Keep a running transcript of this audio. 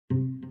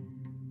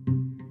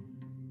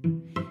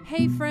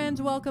Hey friends,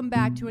 welcome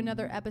back to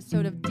another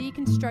episode of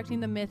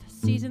Deconstructing the Myth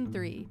Season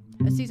 3,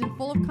 a season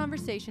full of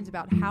conversations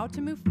about how to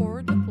move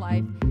forward with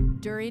life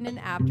during and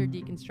after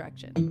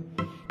deconstruction.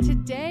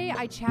 Today,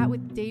 I chat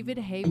with David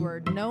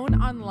Hayward,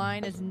 known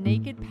online as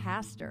Naked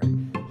Pastor.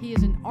 He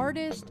is an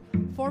artist,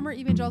 former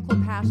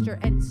evangelical pastor,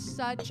 and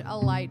such a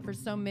light for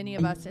so many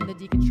of us in the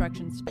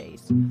deconstruction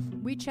space.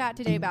 We chat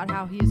today about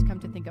how he has come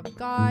to think of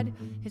God,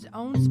 his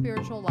own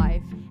spiritual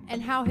life,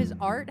 and how his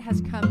art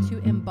has come to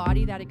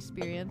embody that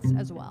experience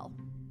as well.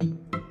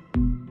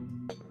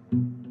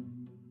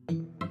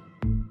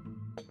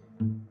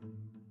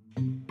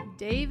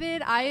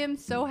 David, I am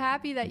so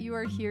happy that you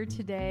are here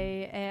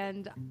today,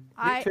 and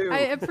I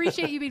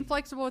appreciate you being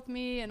flexible with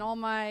me and all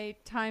my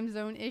time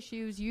zone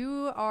issues.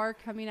 You are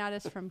coming at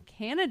us from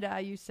Canada,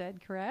 you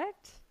said,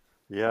 correct?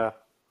 Yeah.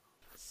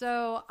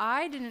 So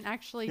I didn't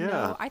actually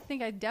know. I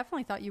think I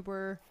definitely thought you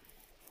were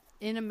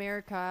in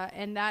America,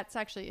 and that's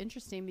actually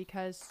interesting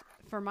because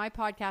for my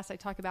podcast, I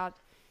talk about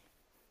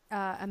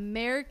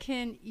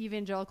American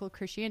evangelical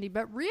Christianity,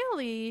 but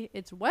really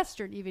it's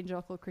Western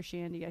evangelical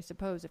Christianity, I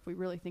suppose, if we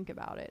really think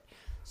about it.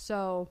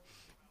 So,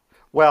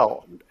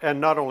 well,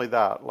 and not only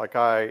that, like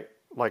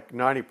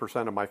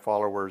 90% of my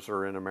followers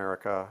are in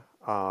America.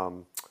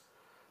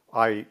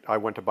 I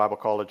went to Bible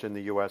college in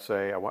the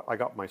USA. I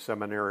got my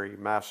seminary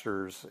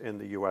master's in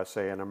the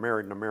USA, and I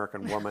married an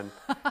American woman,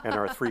 and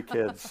our three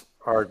kids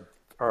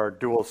are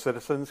dual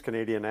citizens,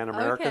 Canadian and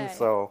American. Okay.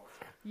 So,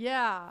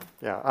 yeah,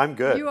 I'm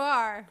good. You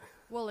are.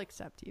 We'll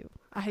accept you,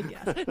 I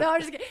guess. No,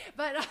 I'm just kidding.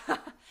 But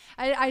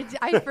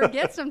I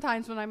forget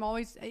sometimes when I'm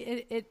always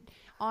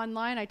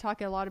online. I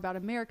talk a lot about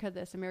America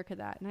this, America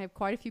that, and I have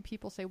quite a few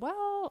people say,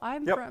 "Well,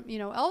 I'm from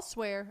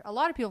elsewhere." A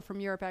lot of people from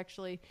Europe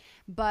actually,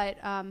 but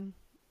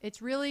it's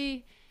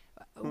really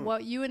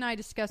what you and I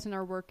discuss in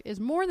our work is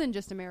more than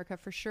just America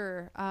for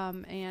sure.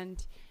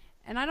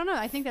 And I don't know.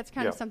 I think that's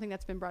kind of something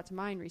that's been brought to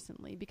mind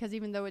recently because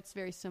even though it's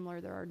very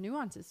similar, there are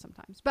nuances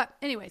sometimes. But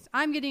anyways,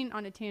 I'm getting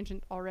on a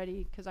tangent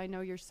already because I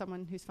know you're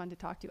someone who's fun to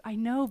talk to. I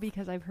know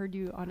because I've heard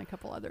you on a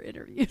couple other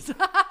interviews.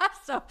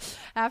 So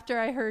after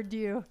I heard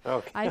you,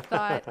 I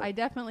thought I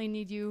definitely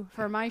need you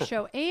for my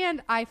show.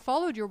 And I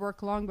followed your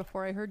work long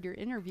before I heard your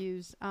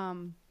interviews.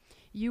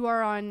 You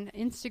are on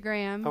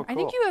Instagram. Oh, cool. I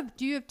think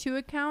do you have two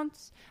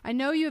accounts? I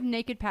know you have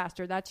Naked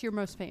Pastor. That's your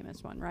most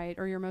famous one, right?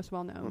 Or your most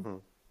well-known. Mm-hmm.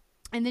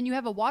 And then you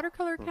have a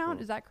watercolor account.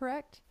 Mm-hmm. Is that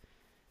correct?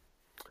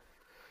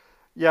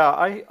 Yeah,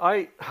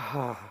 I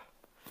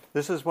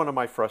this is one of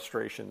my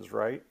frustrations,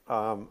 right?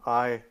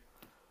 I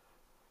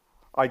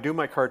do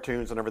my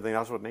cartoons and everything.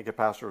 That's what Naked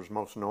Pastor is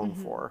most known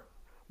for.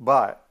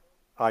 But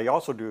I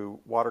also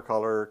do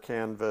watercolor,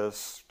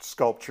 canvas,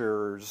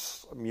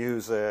 sculptures,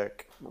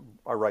 music.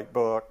 I write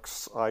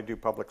books. I do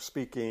public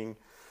speaking.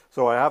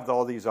 So I have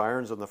all these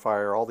irons in the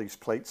fire, all these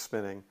plates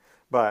spinning.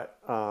 But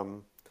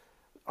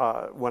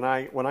when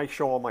I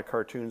show all my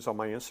cartoons on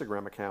my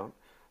Instagram account,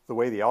 the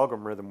way the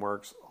algorithm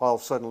works, I'll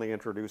suddenly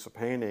introduce a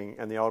painting,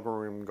 and the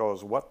algorithm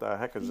goes, "What the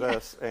heck is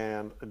this?"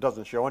 And it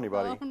doesn't show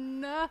anybody. Oh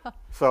no!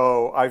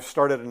 So I've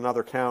started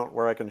another account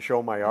where I can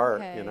show my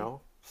art. You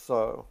know,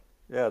 so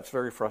yeah, it's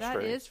very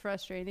frustrating. That is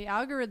frustrating. The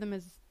algorithm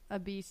is a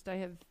beast I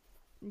have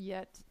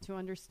yet to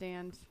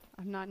understand.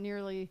 I'm not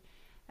nearly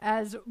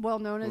as well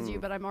known as you,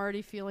 but I'm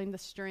already feeling the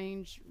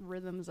strange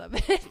rhythms of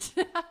it.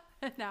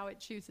 And now it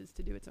chooses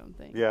to do its own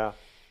thing. Yeah.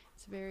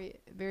 It's very,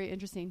 very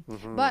interesting.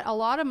 But a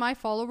lot of my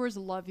followers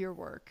love your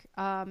work.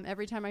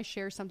 Every time I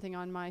share something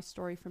on my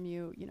story from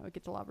you, it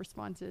gets a lot of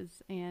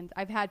responses. And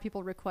I've had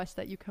people request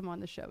that you come on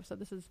the show. So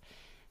this is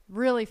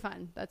really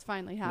fun. That's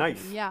finally happening.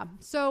 Nice. Yeah.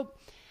 So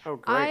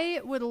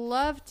I would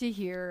love to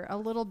hear a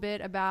little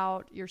bit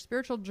about your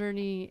spiritual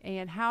journey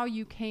and how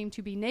you came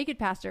to be Naked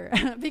Pastor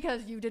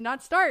because you did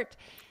not start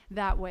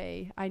that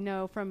way. I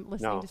know from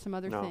listening to some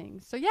other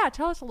things. So yeah,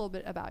 tell us a little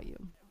bit about you.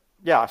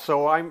 Yeah,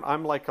 so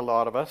I'm like a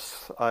lot of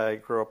us. I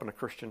grew up in a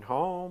Christian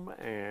home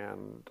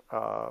and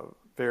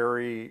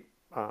very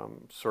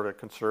sort of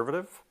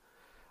conservative.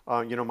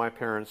 My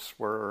parents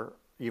were,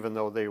 even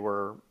though they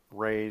were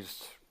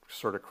raised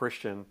sort of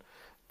Christian,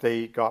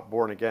 they got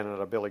born again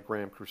at a Billy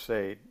Graham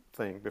crusade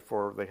thing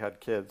before they had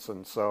kids.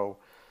 And so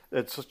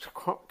it's just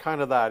kind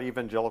of that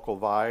evangelical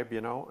vibe,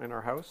 in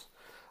our house.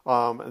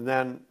 And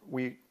then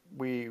we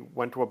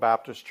went to a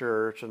Baptist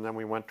church, and then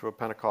we went to a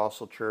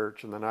Pentecostal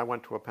church, and then I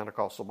went to a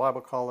Pentecostal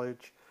Bible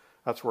college.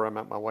 That's where I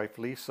met my wife,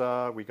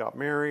 Lisa. We got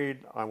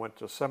married. I went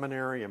to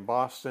seminary in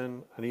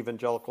Boston, an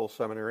evangelical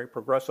seminary,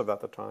 progressive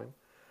at the time.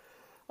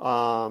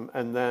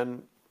 And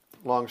then,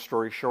 long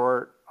story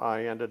short,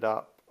 I ended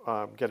up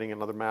getting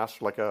another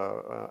master, like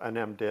an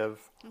MDiv.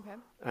 Okay.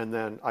 And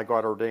then I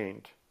got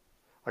ordained.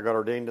 I got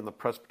ordained in the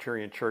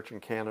Presbyterian Church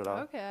in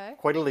Canada. Okay.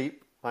 Quite a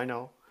leap, I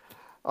know.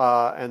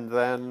 And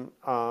then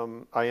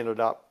I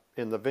ended up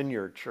in the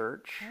Vineyard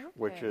Church,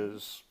 which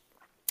is,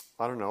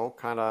 I don't know,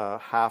 kind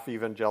of half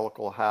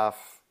evangelical,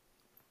 half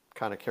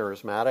kind of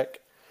charismatic.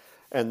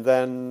 And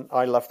then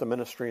I left the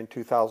ministry in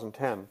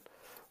 2010,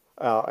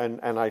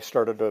 and I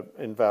started to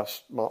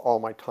invest all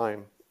my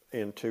time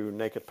into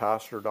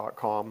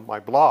nakedpastor.com, my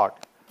blog.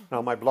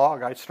 Now, my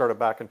blog, I started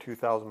back in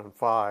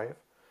 2005,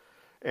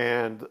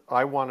 and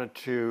I wanted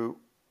to,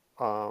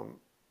 I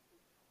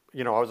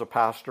was a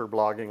pastor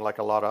blogging like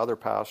a lot of other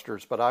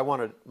pastors, but I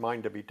wanted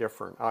mine to be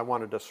different. I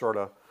wanted to sort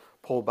of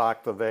pull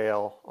back the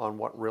veil on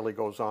what really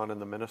goes on in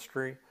the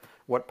ministry,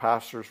 what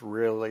pastors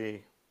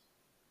really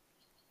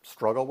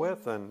struggle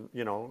with, and,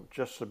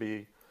 just to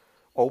be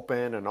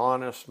open and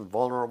honest and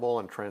vulnerable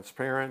and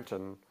transparent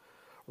and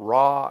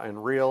raw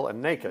and real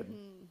and naked,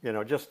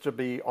 just to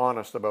be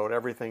honest about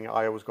everything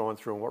I was going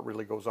through and what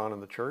really goes on in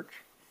the church.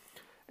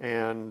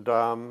 And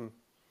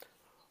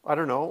I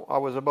don't know, I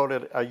was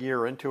about a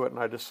year into it, and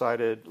I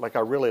decided, I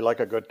really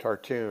like a good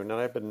cartoon, and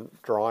I've been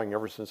drawing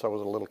ever since I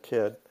was a little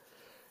kid.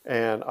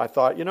 And I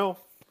thought, I'm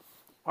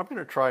going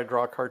to try to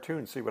draw a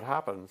cartoon, see what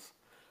happens,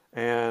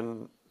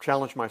 and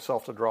challenge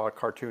myself to draw a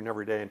cartoon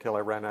every day until I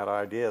ran out of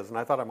ideas. And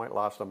I thought I might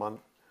last a month,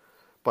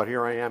 but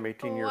here I am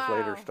 18 years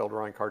later, still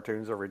drawing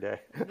cartoons every day.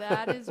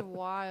 That is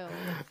wild.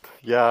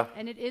 Yeah.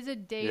 And it is a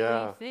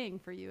daily thing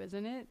for you,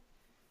 isn't it?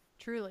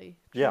 Truly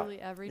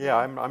every day. Yeah,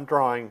 I'm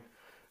drawing.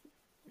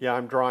 Yeah,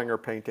 I'm drawing or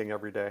painting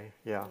every day.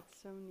 Yeah.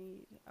 That's so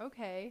neat.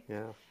 Okay.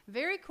 Yeah.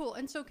 Very cool.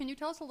 And so can you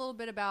tell us a little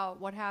bit about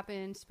what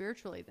happened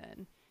spiritually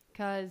then?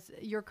 Because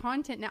your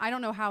content now, I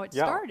don't know how it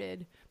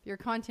started. Your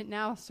content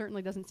now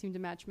certainly doesn't seem to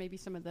match maybe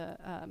some of the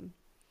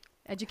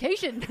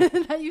education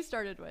that you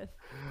started with.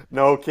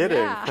 No kidding.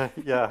 Yeah.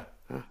 Yeah.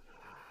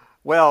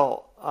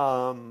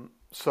 Well,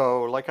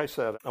 so like I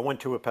said, I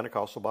went to a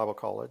Pentecostal Bible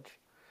college,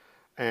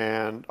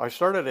 and I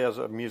started as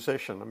a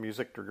musician, a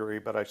music degree,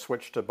 but I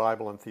switched to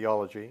Bible and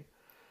theology.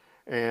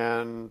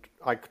 And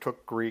I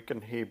took Greek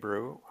and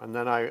Hebrew, and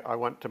then I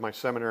went to my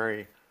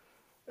seminary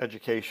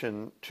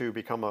education to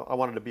I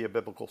wanted to be a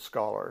biblical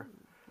scholar.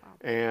 Wow.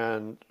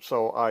 And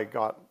so I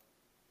got,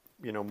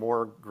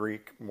 more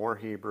Greek, more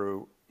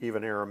Hebrew,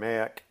 even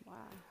Aramaic,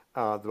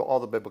 all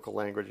the biblical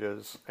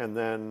languages, and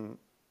then,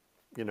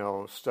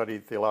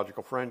 studied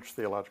theological French,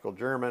 theological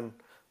German,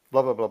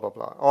 blah, blah, blah, blah,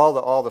 blah,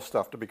 all the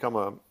stuff to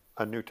become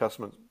a New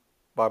Testament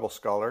Bible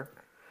scholar.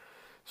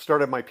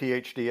 Started my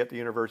PhD at the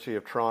University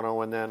of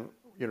Toronto, and then,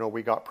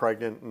 we got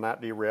pregnant, and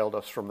that derailed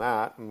us from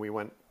that,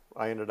 and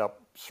I ended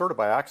up sort of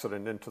by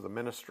accident into the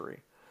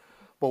ministry.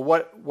 But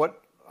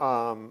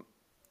and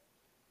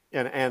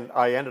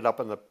I ended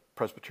up in the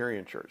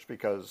Presbyterian Church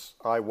because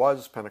I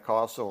was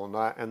Pentecostal,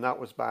 and that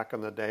was back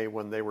in the day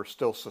when they were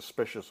still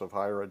suspicious of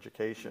higher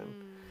education.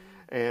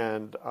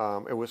 And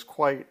it was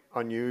quite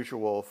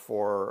unusual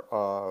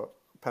for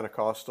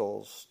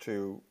Pentecostals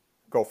to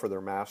go for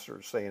their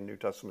master's, say in New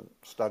Testament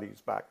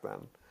studies back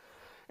then.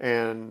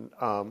 And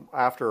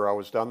after I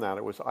was done that,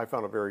 I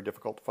found it very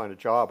difficult to find a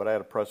job. But I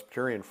had a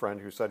Presbyterian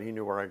friend who said he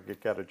knew where I could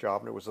get a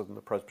job, and it was in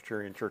the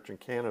Presbyterian Church in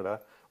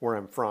Canada, where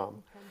I'm from.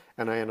 Okay.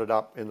 And I ended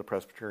up in the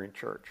Presbyterian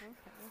Church. Okay.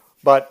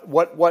 But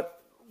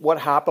what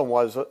happened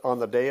was, on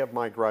the day of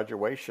my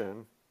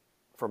graduation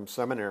from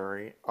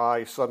seminary,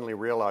 I suddenly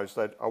realized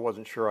that I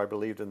wasn't sure I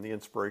believed in the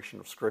inspiration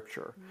of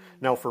Scripture.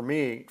 Now, for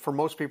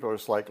most people, it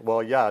was like,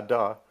 well, yeah,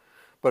 duh.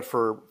 But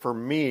for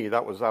me,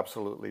 that was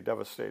absolutely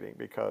devastating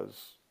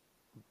because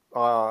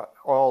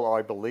all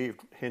I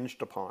believed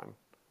hinged upon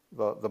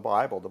the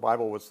Bible. The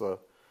Bible was the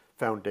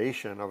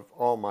foundation of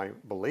all my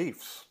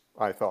beliefs,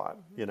 I thought,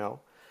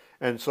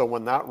 And so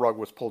when that rug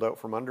was pulled out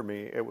from under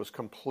me, it was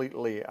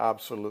completely,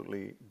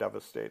 absolutely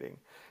devastating.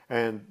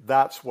 And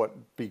that's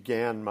what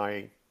began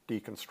my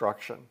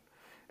deconstruction.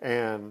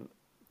 And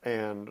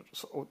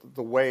so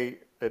the way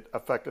it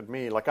affected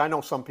me, I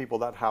know some people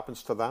that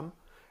happens to them,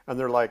 and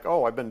they're like,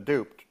 oh, I've been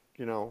duped,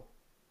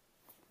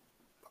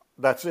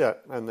 that's it.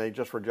 And they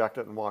just reject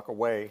it and walk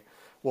away.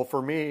 Well,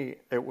 for me,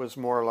 it was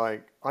more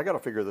like, I got to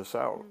figure this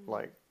out.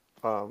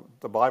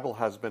 The Bible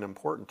has been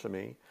important to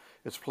me.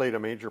 It's played a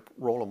major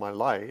role in my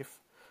life.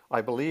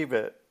 I believe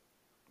it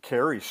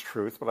carries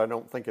truth, but I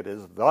don't think it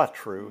is the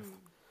truth.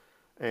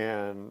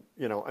 And,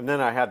 and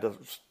then I had to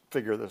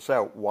figure this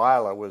out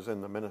while I was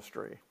in the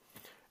ministry.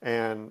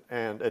 And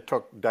it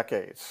took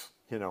decades,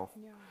 Yeah.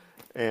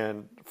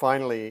 And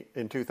finally,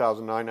 in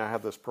 2009, I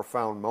had this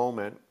profound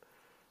moment,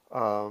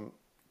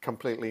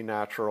 completely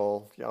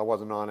natural. I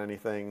wasn't on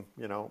anything,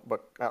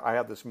 but I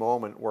had this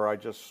moment where I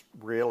just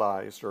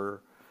realized,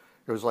 or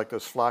it was like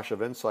this flash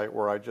of insight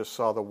where I just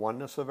saw the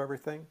oneness of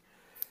everything.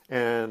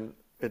 And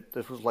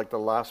this was like the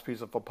last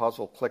piece of a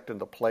puzzle clicked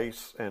into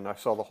place, and I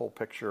saw the whole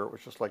picture. It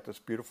was just like this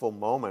beautiful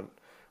moment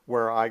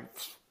where I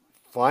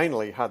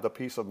finally had the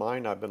peace of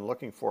mind I've been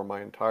looking for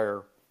my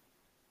entire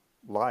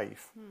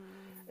life.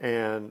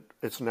 And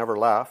it's never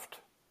left.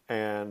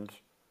 And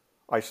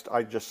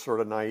I just sort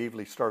of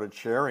naively started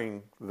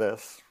sharing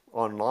this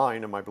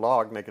online in my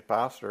blog, Naked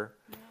Pastor.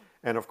 Yeah.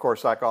 And of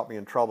course that got me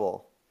in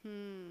trouble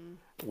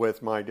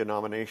with my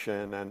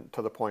denomination, and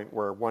to the point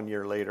where 1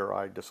 year later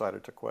I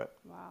decided to quit.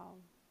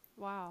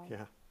 Wow.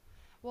 Yeah.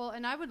 Well,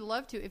 and I would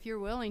love to, if you're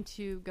willing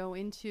to go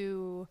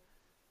into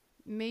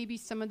maybe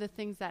some of the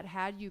things that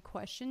had you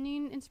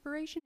questioning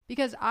inspiration,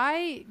 because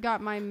I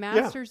got my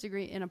master's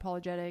degree in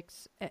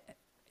apologetics,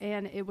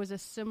 and it was a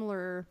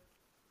similar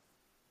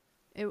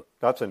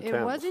That's intense.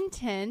 It was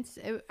intense.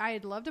 I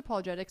had loved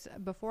apologetics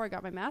before I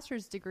got my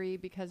master's degree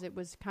because it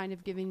was kind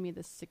of giving me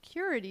the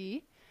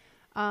security.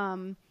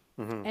 And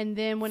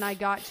then when I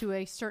got to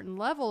a certain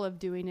level of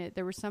doing it,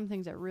 there were some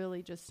things that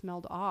really just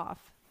smelled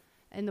off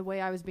in the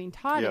way I was being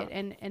taught it.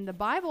 And the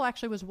Bible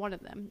actually was one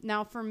of them.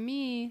 Now, for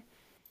me,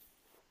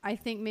 I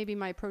think maybe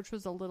my approach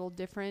was a little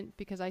different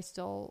because I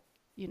still,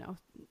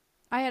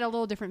 I had a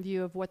little different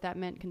view of what that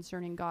meant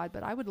concerning God,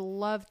 but I would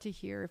love to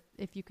hear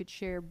if you could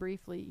share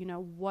briefly,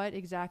 what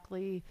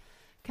exactly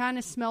kind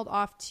of smelled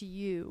off to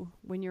you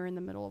when you're in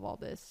the middle of all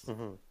this.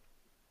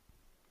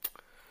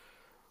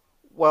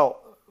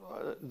 Well,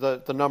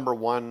 the number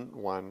one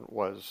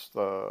was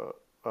the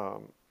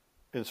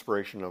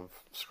inspiration of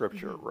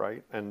Scripture,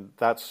 right? And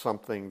that's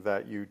something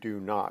that you do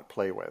not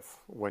play with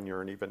when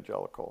you're an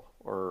evangelical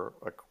or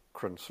a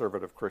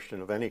conservative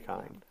Christian of any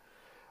kind.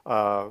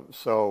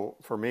 So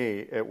for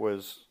me, it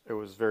was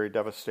very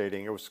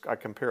devastating. I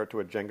compare it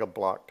to a Jenga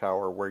block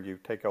tower where you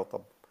take out the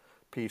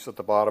piece at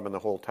the bottom and the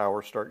whole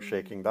tower starts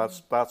shaking.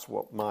 That's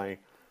what my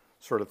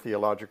sort of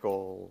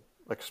theological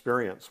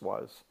experience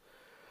was.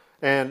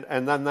 And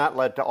then that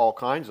led to all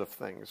kinds of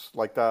things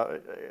like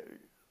that.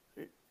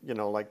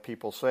 Like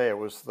people say, it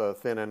was the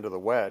thin end of the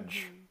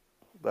wedge.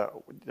 That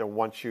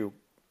once you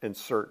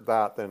insert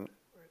that, then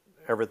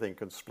everything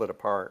can split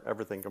apart.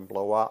 Everything can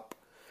blow up.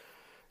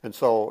 And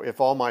so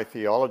if all my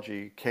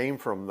theology came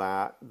from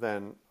that,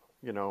 then,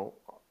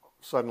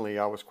 suddenly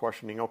I was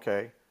questioning,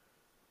 okay,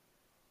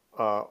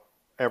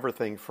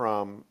 everything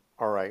from,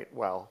 all right,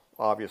 well,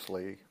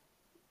 obviously,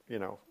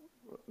 it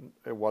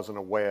wasn't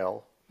a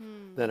whale.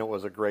 Then it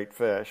was a great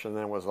fish. And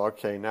then it was,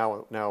 okay,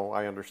 now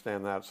I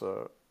understand that's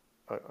a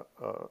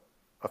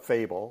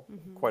fable,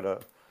 quite a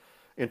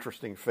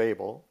interesting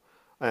fable.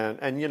 And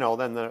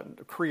then the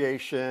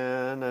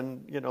creation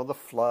and, the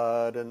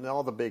flood and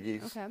all the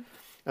biggies. Okay.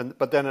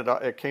 But then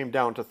it came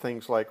down to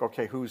things like,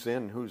 okay, who's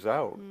in, who's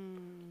out?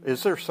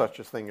 Is there such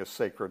a thing as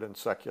sacred and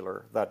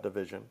secular, that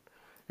division?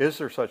 Is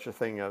there such a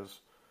thing as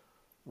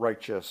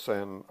righteous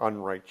and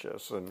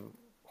unrighteous and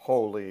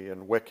holy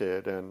and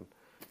wicked and,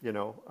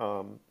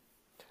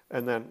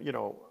 and then,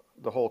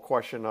 the whole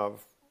question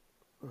of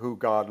who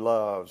God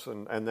loves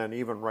and then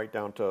even right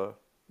down to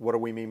what do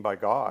we mean by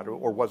God?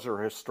 Or was there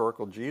a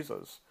historical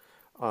Jesus?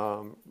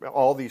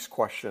 All these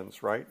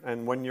questions, right?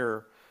 And when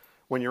you're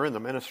in the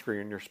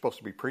ministry and you're supposed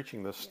to be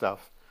preaching this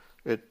stuff,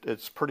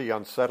 it's pretty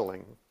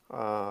unsettling.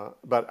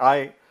 But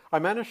I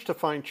managed to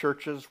find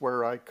churches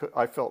where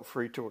I felt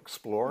free to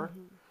explore,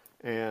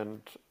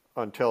 and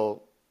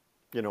until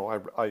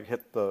I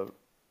hit the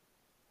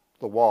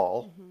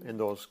wall in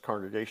those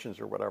congregations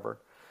or whatever.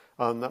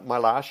 My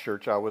last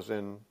church I was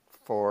in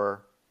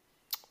for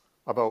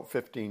about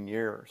 15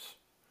 years,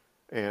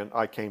 and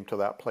I came to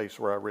that place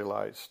where I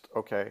realized,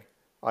 okay,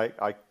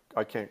 I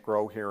can't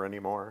grow here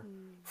anymore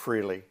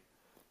freely.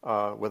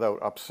 Without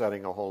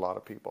upsetting a whole lot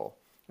of people.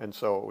 And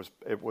so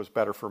it was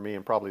better for me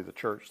and probably the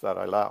church that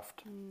I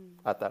left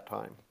at that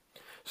time.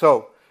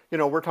 So,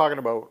 we're talking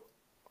about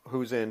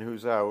who's in,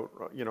 who's out,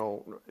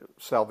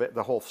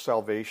 the whole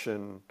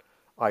salvation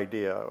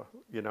idea,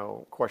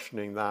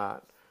 questioning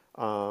that,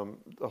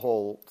 the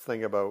whole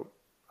thing about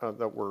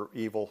that we're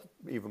evil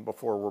even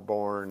before we're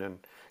born and,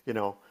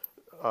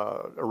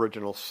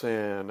 original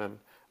sin and,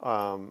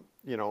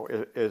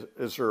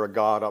 is there a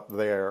God up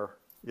there,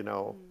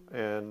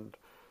 and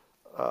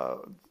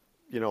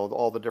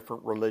all the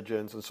different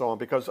religions and so on.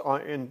 Because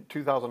in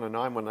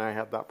 2009, when I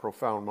had that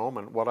profound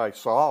moment, what I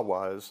saw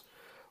was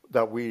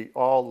that we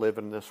all live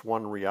in this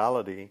one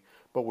reality,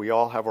 but we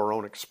all have our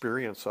own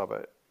experience of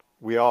it.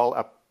 We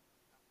all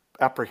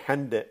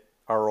apprehend it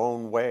our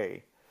own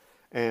way,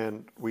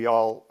 and we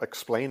all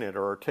explain it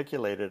or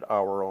articulate it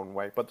our own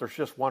way. But there's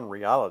just one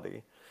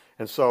reality.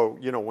 And so,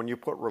 when you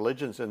put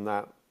religions in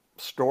that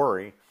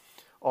story,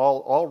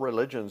 all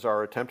religions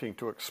are attempting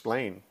to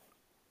explain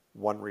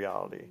one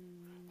reality.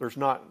 There's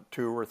not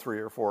 2 or 3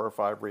 or 4 or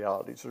 5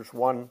 realities. There's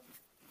one,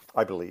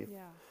 I believe.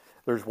 Yeah.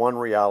 There's one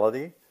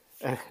reality.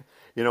 And,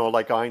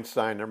 like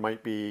Einstein, there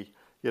might be,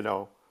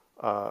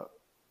 a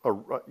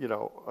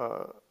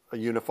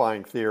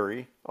unifying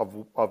theory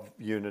of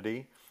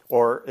unity,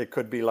 or it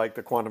could be like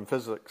the quantum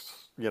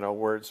physics,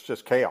 where it's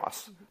just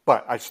chaos.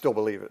 But I still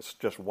believe it's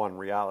just one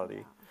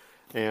reality,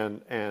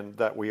 and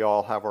that we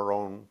all have our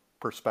own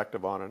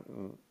perspective on it,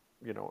 and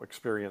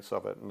experience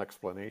of it and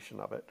explanation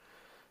of it.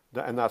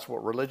 And that's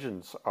what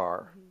religions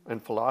are,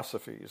 and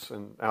philosophies,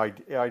 and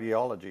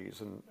ideologies,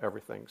 and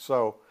everything.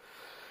 So,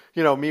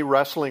 me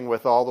wrestling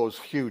with all those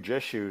huge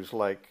issues,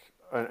 like,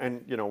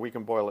 and we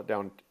can boil it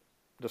down,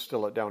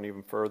 distill it down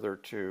even further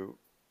to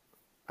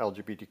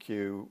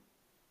LGBTQ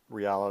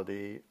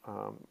reality,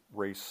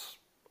 race,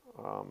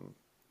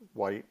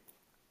 white,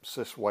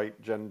 cis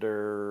white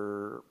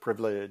gender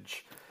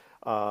privilege.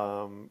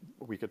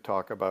 We could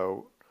talk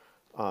about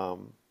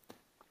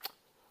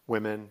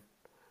women.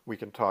 We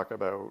can talk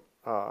about,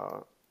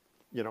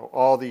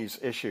 all these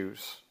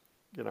issues,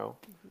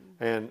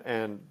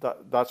 and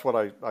that's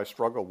what I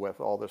struggled with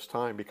all this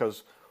time,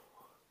 because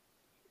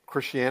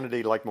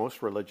Christianity, like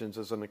most religions,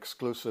 is an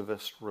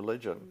exclusivist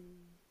religion.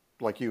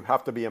 Like you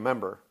have to be a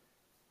member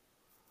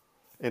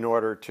in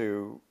order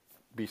to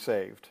be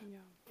saved.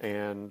 Yeah.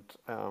 And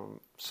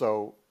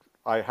so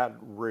I had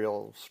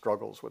real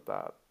struggles with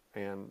that.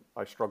 And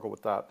I struggle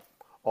with that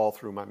all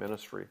through my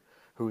ministry.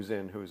 Who's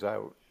in, who's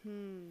out.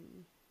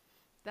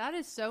 That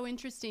is so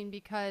interesting,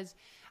 because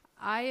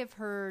I have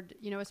heard,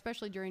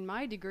 especially during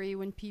my degree,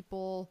 when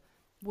people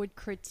would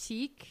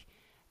critique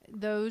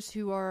those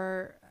who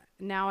are,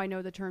 now I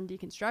know the term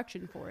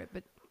deconstruction for it,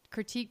 but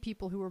critique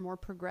people who are more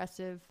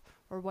progressive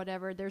or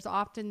whatever, there's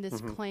often this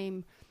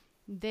claim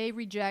they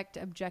reject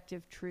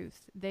objective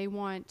truth. They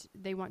want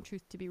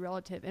truth to be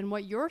relative. And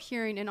what you're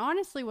hearing, and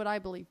honestly what I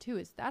believe too,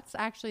 is that's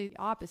actually the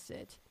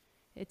opposite.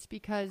 It's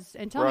because,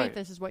 and tell me if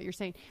this is what you're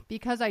saying,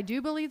 because I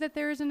do believe that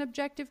there is an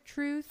objective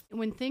truth.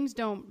 When things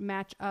don't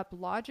match up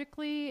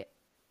logically,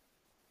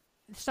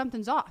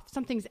 something's off.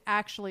 Something's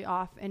actually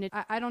off. And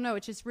I don't know.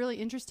 It's just really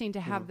interesting to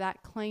have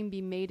that claim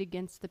be made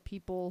against the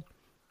people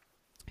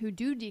who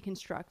do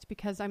deconstruct,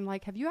 because I'm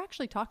like, have you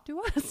actually talked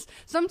to us?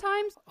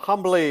 Sometimes.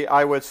 Humbly,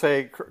 I would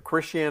say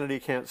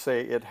Christianity can't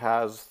say it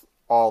has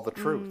all the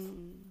truth.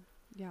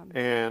 Yeah.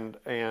 And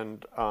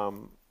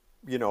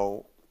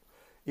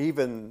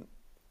even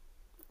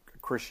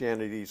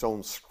Christianity's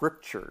own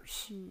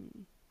scriptures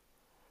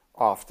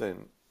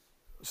often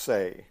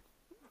say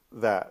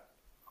that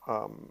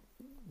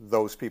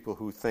those people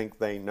who think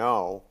they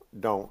know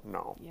don't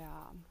know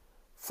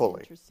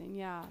fully. Interesting,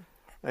 yeah.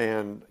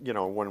 And,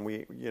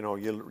 when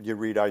you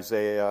read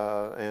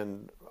Isaiah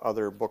and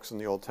other books in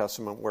the Old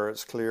Testament where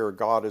it's clear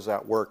God is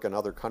at work in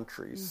other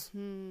countries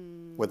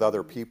with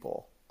other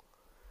people.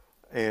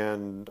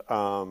 And,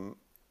 I'm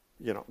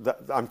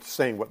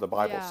saying what the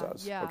Bible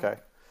says, okay?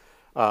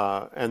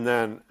 And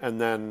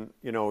then,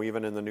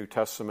 even in the New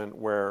Testament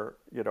where,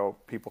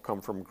 people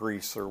come from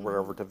Greece or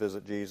wherever to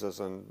visit Jesus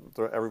and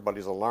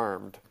everybody's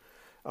alarmed,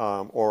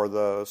 or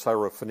the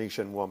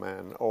Syrophoenician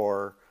woman,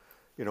 or,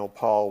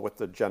 Paul with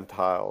the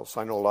Gentiles.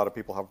 I know a lot of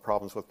people have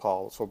problems with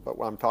Paul, but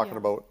I'm talking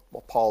about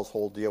Paul's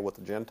whole deal with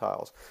the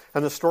Gentiles.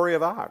 And the story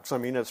of Acts,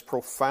 it's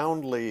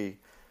profoundly,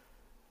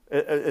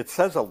 it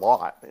says a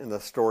lot in the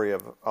story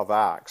of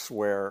Acts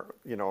where,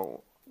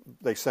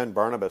 they send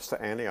Barnabas to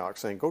Antioch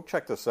saying, go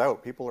check this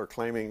out. People are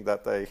claiming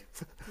that they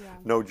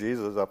know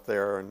Jesus up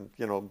there. And,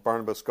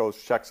 Barnabas goes,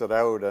 checks it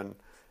out,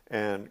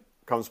 and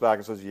comes back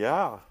and says,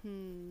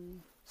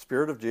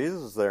 Spirit of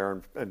Jesus is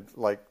there. And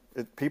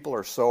people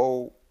are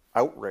so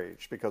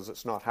outraged because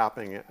it's not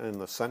happening in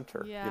the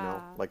center,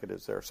 like it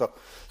is there. So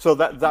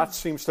that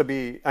seems to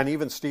be, and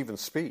even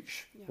Stephen's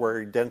speech,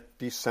 where he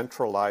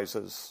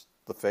decentralizes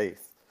the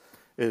faith,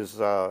 is,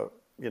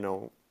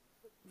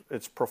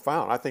 it's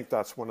profound. I think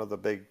that's one of the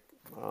big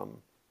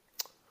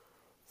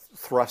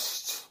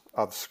thrusts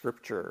of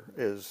Scripture,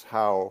 is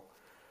how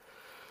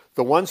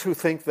the ones who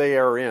think they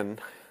are in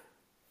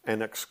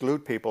and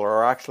exclude people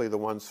are actually the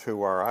ones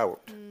who are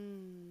out.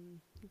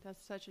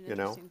 That's such an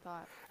interesting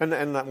thought. And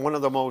one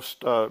of the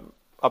most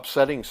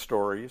upsetting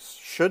stories,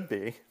 should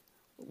be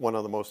one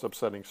of the most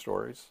upsetting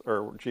stories,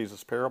 or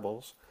Jesus'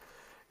 parables,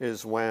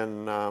 is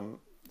when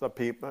the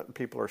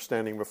people are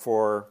standing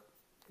before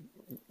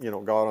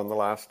God on the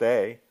last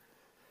day.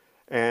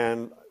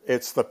 And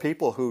it's the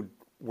people who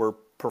were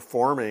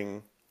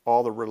performing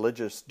all the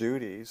religious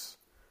duties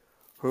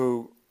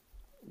who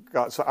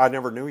got, so I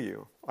never knew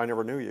you.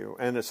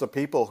 And it's the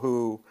people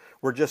who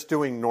were just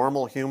doing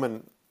normal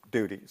human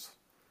duties,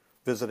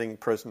 visiting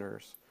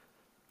prisoners,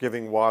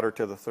 giving water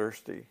to the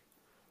thirsty,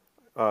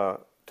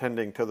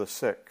 tending to the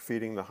sick,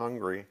 feeding the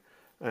hungry.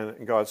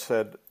 And God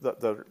said,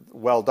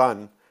 well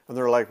done. And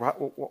they're like,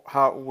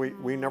 how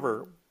we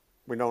never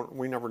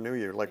knew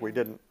you. Like we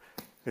didn't.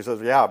 He says,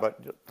 yeah, but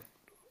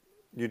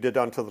you did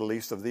unto the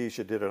least of these,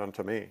 you did it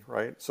unto me,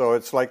 right? So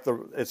it's like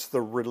it's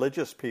the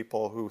religious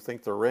people who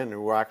think they're in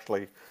who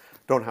actually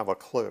don't have a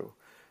clue.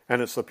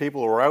 And it's the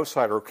people who are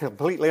outside who are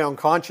completely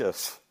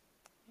unconscious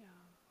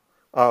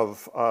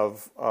of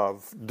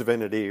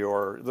divinity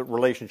or the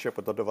relationship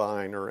with the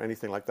divine or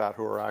anything like that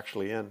who are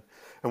actually in.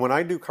 And when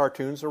I do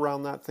cartoons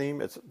around that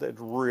theme, it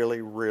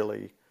really,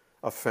 really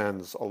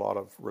offends a lot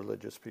of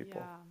religious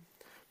people. Yeah.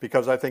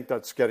 Because I think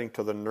that's getting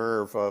to the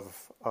nerve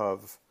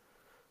of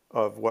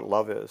what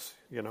love is,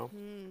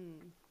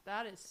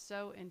 That is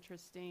so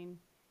interesting.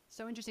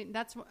 So interesting.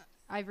 That's what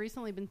I've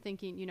recently been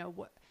thinking,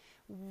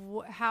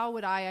 how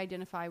would I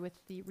identify with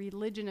the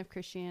religion of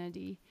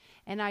Christianity?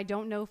 And I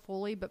don't know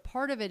fully, but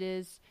part of it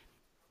is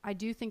I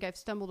do think I've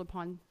stumbled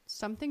upon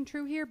something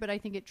true here, but I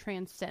think it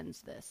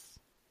transcends this.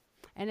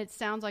 And it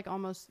sounds like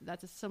almost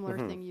that's a similar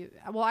thing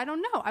well, I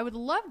don't know. I would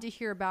love to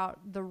hear about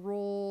the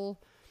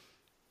role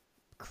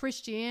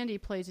Christianity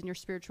plays in your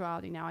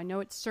spirituality now. I know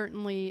it's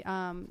certainly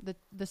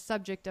the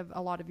subject of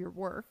a lot of your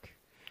work,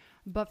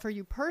 but for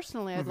you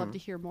personally, I'd love to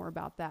hear more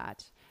about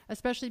that,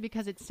 especially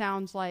because it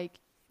sounds like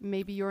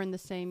maybe you're in the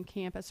same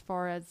camp as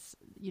far as,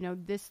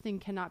 this thing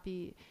cannot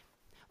be,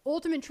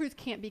 ultimate truth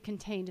can't be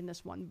contained in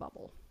this one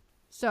bubble.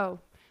 So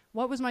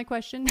What was my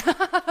question?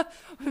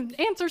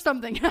 Answer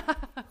something.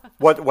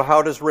 What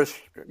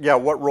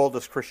role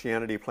does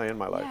Christianity play in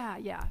my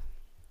life? Yeah.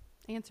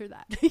 Answer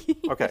that.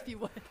 Okay. If you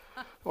would.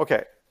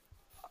 Okay.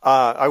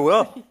 I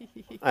will.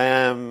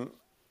 I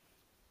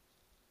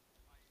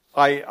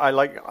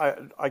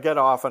get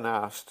often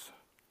asked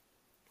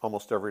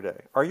almost every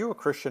day, are you a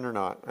Christian or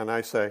not? And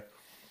I say,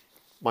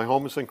 my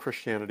home is in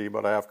Christianity,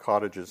 but I have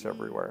cottages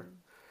everywhere.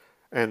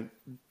 And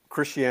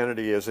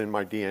Christianity is in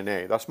my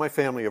DNA. That's my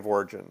family of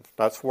origin.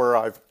 That's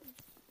where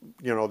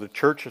the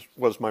church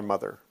was my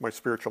mother. My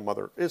spiritual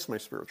mother is my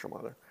spiritual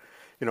mother.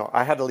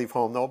 I had to leave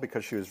home though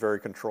because she was very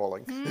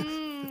controlling.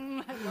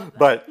 I love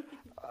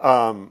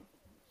that.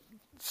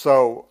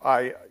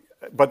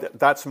 But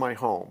that's my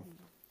home.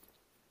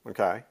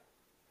 Okay.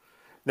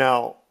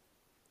 Now,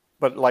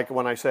 but like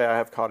when I say I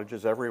have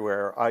cottages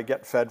everywhere, I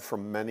get fed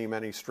from many,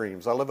 many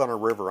streams. I live on a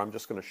river. I'm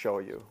just going to show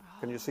you.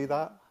 Can you see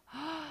that?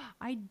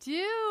 I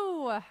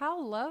do. How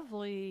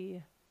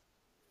lovely.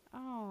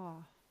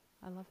 Oh,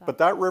 I love that. But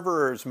that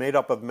river is made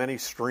up of many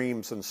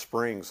streams and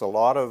springs.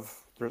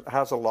 It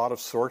has a lot of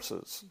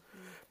sources.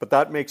 But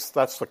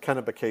that's the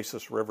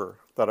Kennebecasis River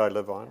that I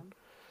live on.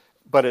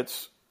 But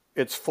it's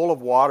full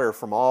of water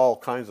from all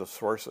kinds of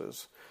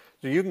sources.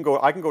 So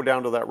I can go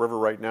down to that river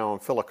right now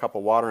and fill a cup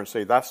of water and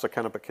say, that's the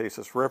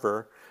Kennebecasis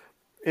River.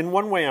 In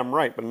one way, I'm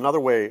right, but another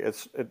way,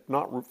 it's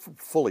not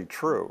fully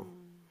true.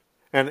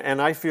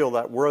 And I feel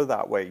that we're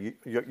that way.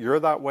 You're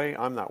that way,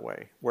 I'm that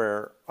way,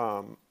 where,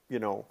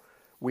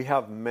 we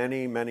have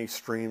many, many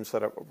streams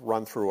that have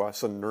run through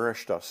us and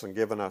nourished us and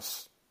given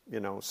us,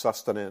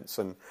 sustenance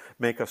and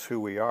make us who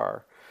we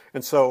are.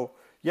 And so,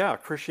 yeah,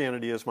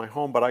 Christianity is my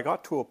home, but I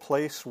got to a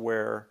place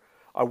where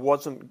I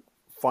wasn't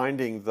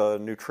finding the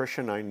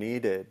nutrition I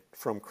needed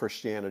from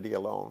Christianity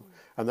alone.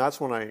 And that's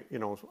when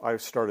I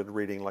started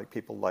reading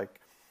people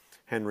like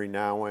Henry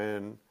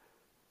Nouwen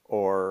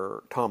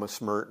or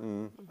Thomas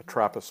Merton, a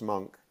Trappist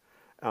monk.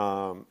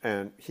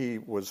 And he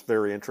was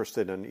very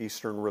interested in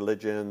Eastern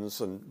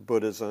religions and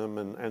Buddhism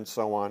and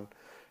so on.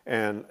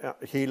 And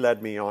he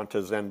led me on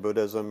to Zen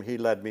Buddhism. He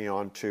led me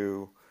on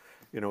to,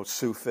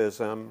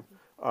 Sufism,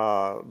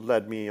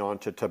 led me on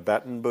to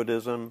Tibetan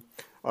Buddhism.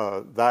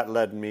 That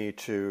led me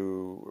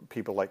to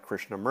people like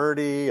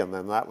Krishnamurti, and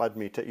then that led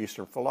me to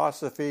Eastern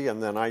philosophy.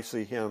 And then I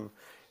see him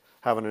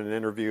having an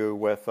interview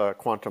with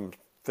quantum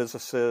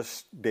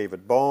physicist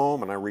David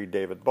Bohm, and I read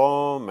David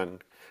Bohm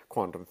and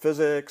quantum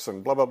physics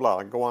and blah, blah, blah,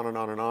 and go on and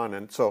on and on.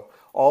 And so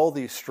all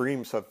these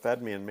streams have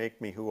fed me and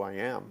make me who I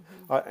am.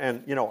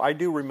 And I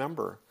do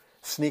remember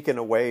sneaking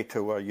away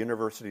to a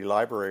university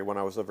library when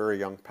I was a very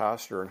young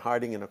pastor and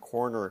hiding in a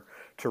corner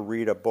to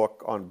read a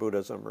book on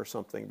Buddhism or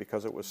something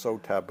because it was so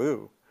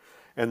taboo.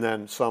 And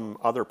then some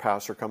other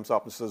pastor comes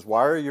up and says,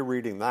 why are you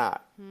reading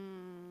that?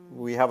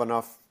 We have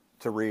enough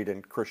to read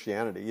in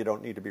Christianity. You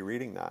don't need to be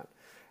reading that.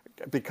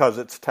 Because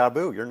it's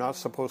taboo. You're not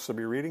supposed to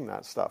be reading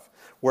that stuff.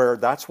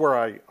 That's where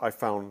I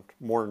found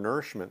more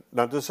nourishment.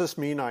 Now, does this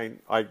mean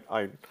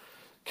I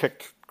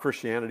kicked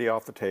Christianity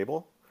off the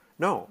table?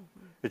 No.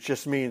 It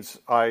just means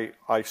I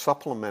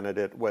supplemented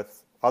it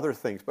with other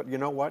things. But you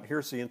know what?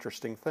 Here's the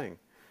interesting thing.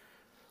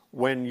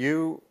 When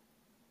you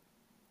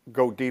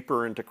go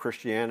deeper into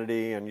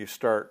Christianity and you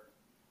start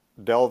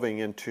delving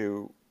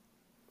into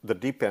the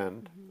deep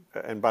end,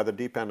 and by the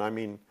deep end I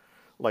mean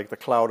like the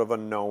cloud of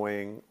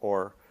unknowing,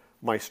 or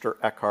Meister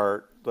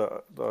Eckhart,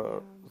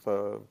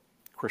 the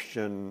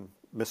Christian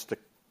mystic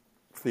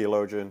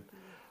theologian,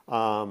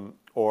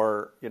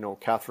 or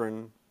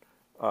Catherine,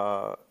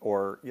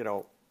 or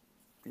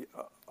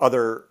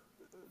other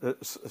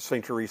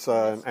Saint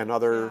Teresa and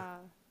other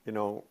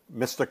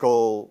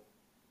mystical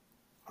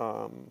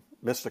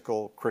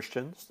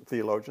Christians,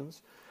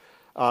 theologians,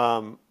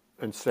 and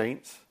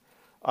saints.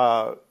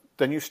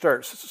 Then you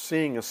start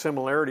seeing a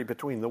similarity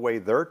between the way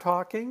they're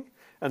talking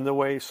and the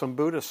way some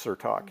Buddhists are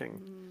talking,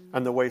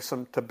 and the way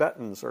some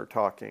Tibetans are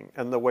talking,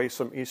 and the way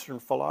some Eastern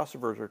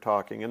philosophers are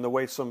talking, and the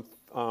way some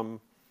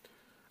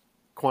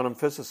quantum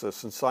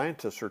physicists and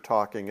scientists are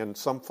talking, and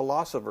some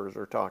philosophers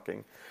are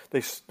talking.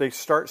 They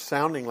start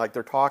sounding like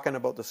they're talking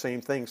about the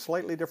same thing,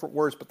 slightly different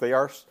words, but they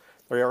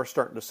are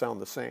starting to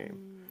sound the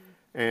same.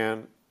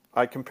 And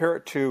I compare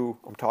it to,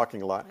 I'm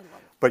talking a lot,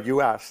 but you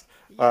asked.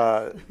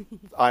 Yes.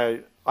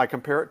 I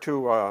compare it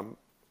to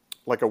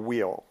like a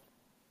wheel.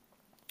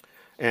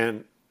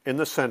 And in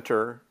the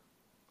center,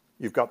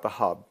 you've got the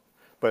hub,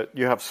 but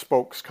you have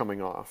spokes coming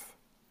off.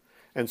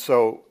 And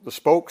so the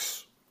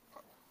spokes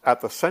at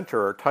the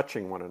center are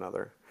touching one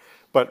another.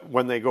 But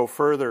when they go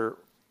further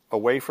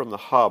away from the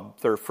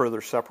hub, they're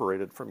further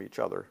separated from each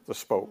other, the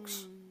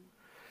spokes.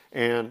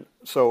 And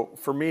so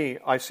for me,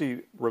 I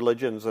see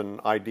religions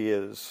and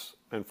ideas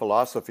and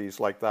philosophies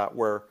like that,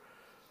 where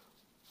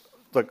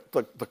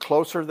the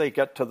closer they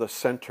get to the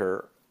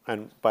center,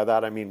 and by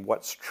that I mean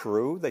what's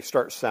true, they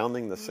start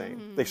sounding the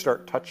same. They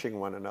start touching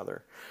one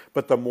another.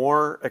 But the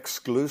more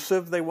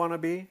exclusive they want to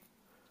be,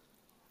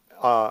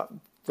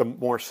 the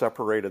more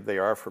separated they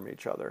are from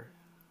each other.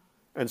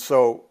 And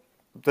so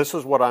this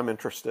is what I'm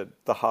interested,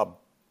 the hub.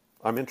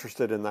 I'm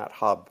interested in that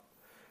hub.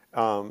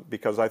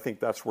 because I think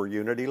that's where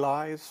unity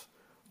lies.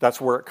 That's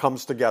where it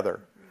comes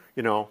together.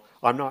 You know,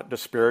 I'm not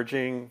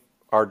disparaging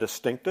our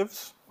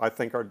distinctives. I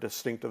think our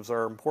distinctives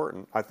are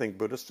important. I think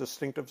Buddhist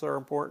distinctives are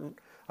important.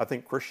 I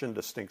think Christian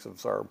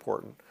distinctives are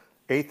important.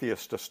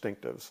 Atheist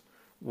distinctives,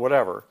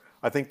 whatever.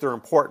 I think they're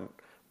important.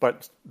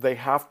 But they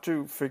have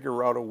to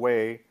figure out a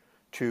way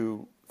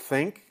to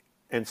think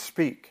and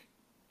speak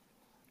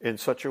in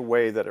such a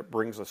way that it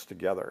brings us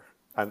together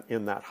and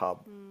in that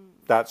hub.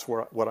 That's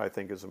what I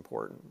think is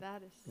important.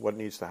 That is what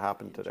needs to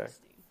happen today.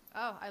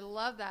 Oh, I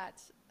love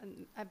that.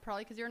 And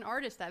probably because you're an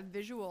artist, that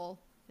visual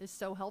is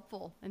so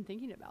helpful in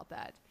thinking about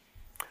that.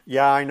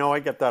 Yeah, I know. I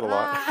get that a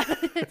lot.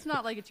 It's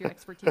not like it's your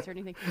expertise or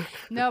anything.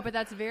 No, but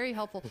that's very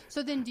helpful.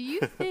 So then do you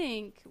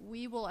think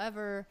we will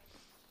ever,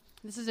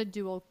 this is a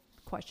dual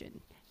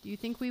question, do you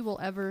think we will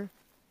ever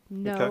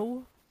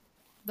know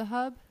the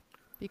hub,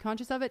 be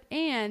conscious of it,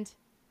 and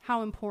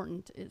how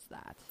important is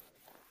that?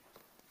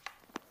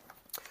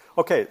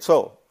 Okay,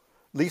 so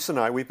Lisa and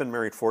I, we've been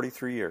married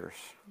 43 years.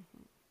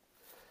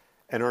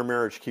 And our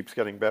marriage keeps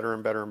getting better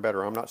and better and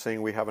better. I'm not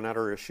saying we haven't had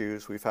our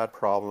issues. We've had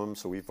problems.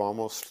 So we've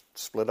almost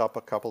split up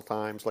a couple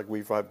times. Like,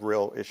 we've had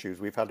real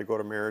issues. We've had to go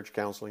to marriage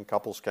counseling,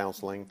 couples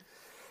counseling.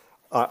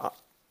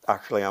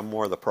 Actually, I'm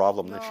more the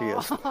problem than she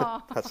is.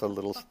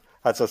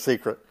 That's a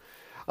secret.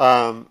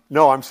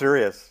 No, I'm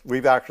serious.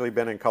 We've actually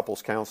been in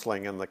couples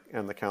counseling, and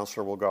the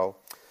counselor will go,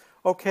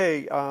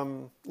 okay,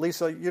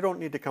 Lisa, you don't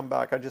need to come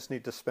back. I just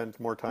need to spend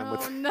more time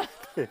with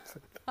you.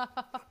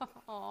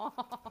 No.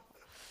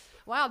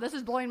 Wow, this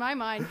is blowing my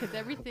mind, because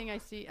everything I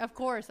see, of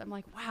course, I'm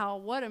like, wow,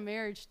 what a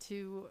marriage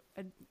to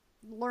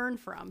learn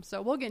from.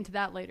 So we'll get into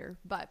that later.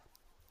 But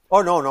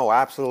no,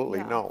 absolutely.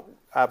 Yeah. No,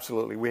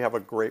 absolutely. We have a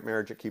great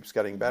marriage that keeps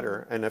getting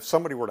better. And if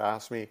somebody were to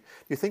ask me, do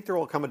you think there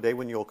will come a day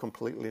when you'll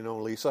completely know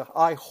Lisa?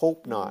 I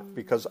hope not,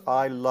 because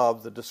I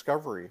love the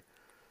discovery.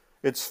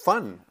 It's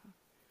fun.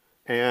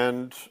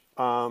 And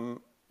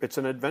it's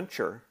an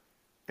adventure.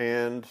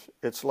 And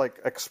it's like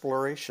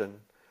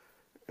exploration.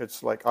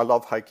 It's like, I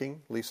love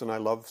hiking. Lisa and I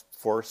love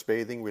forest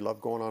bathing. We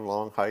love going on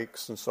long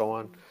hikes and so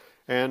on.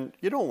 And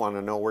you don't want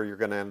to know where you're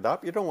going to end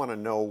up. You don't want to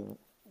know,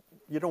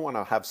 you don't want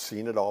to have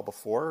seen it all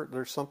before.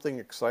 There's something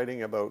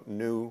exciting about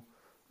new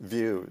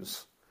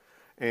views.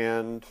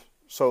 And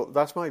so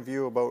that's my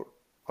view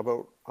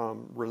about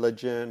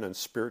religion and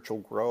spiritual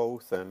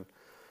growth and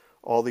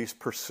all these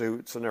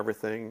pursuits and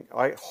everything.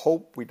 I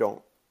hope we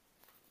don't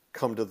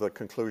come to the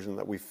conclusion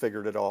that we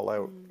figured it all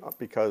out,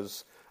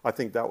 because I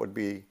think that would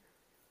be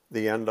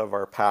the end of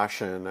our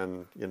passion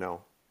and, you know,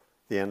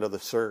 the end of the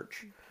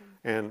search.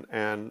 And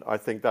I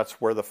think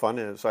that's where the fun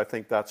is. I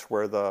think that's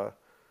where the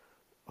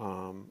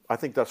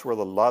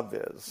love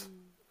is.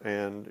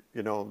 And,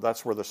 you know,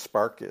 that's where the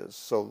spark is.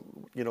 So,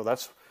 you know,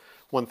 that's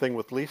one thing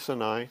with Lisa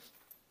and I.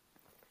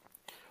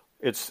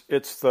 It's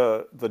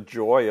the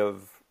joy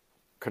of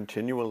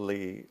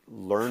continually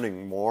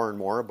learning more and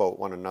more about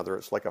one another.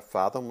 It's like a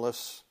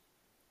fathomless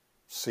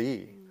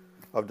sea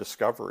of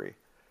discovery.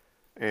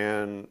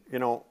 And, you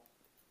know,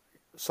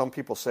 some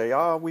people say,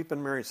 we've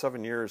been married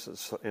 7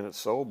 years, and it's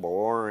so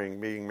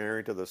boring being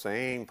married to the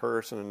same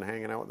person and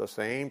hanging out with the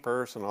same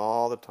person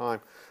all the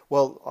time.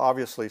 Well,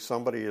 obviously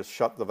somebody has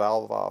shut the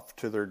valve off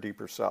to their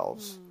deeper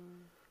selves,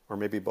 or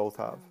maybe both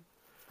have.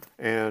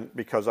 And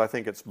because I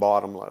think it's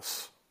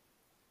bottomless.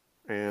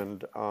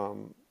 And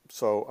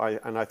so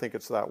I think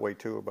it's that way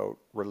too about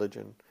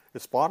religion.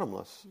 It's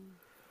bottomless.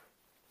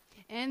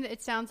 And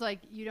it sounds like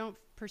you don't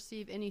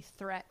perceive any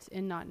threat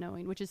in not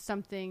knowing, which is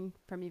something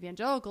from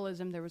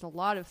evangelicalism. There was a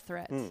lot of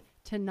threats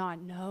to not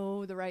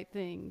know the right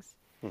things.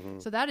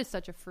 So that is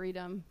such a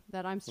freedom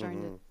that I'm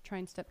starting to try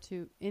and step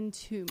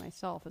into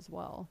myself as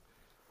well.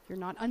 You're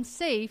not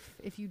unsafe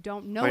if you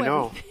don't know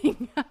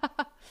everything.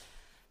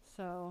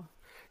 So,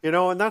 you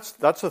know, and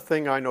that's a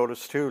thing I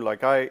noticed too.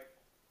 Like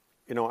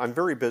I'm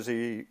very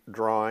busy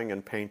drawing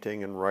and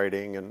painting and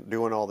writing and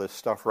doing all this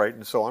stuff, right?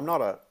 And so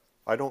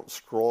I don't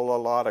scroll a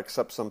lot,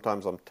 except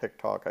sometimes on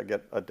TikTok. I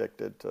get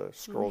addicted to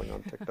scrolling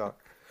on TikTok.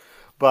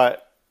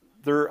 But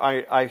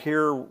I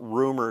hear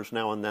rumors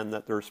now and then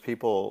that there's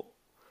people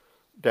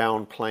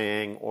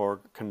downplaying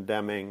or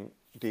condemning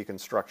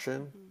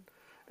deconstruction.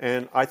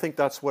 And I think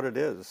that's what it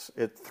is.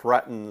 It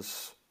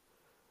threatens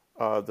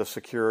the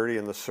security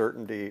and the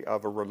certainty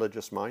of a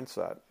religious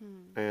mindset.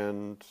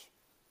 And,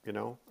 you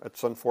know,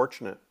 it's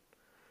unfortunate.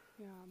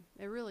 Yeah,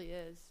 it really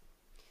is.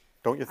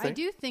 Don't you think? I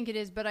do think it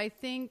is, but I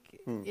think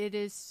it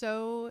is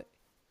so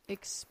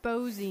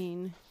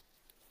exposing.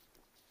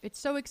 It's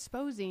so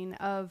exposing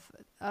of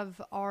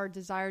our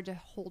desire to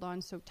hold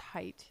on so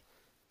tight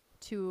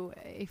to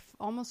a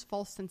almost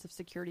false sense of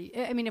security.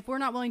 I mean, if we're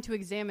not willing to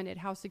examine it,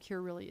 how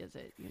secure really is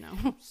it? You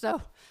know.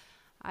 So,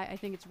 I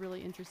think it's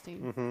really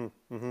interesting.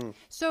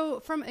 So,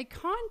 from a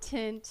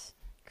content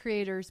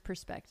creator's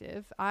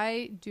perspective,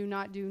 I do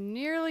not do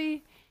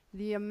nearly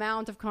the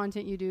amount of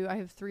content you do. I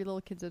have 3 little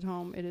kids at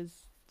home. It is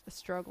a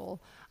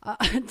struggle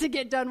to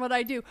get done what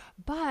I do,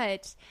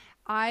 but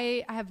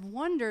I have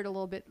wondered a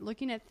little bit,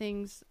 looking at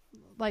things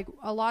like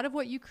a lot of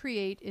what you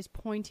create is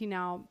pointing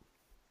out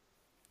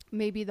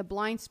maybe the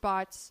blind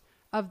spots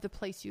of the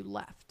place you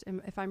left,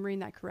 if I'm reading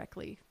that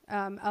correctly,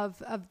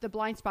 of the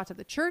blind spots of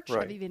the church,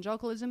 Right. of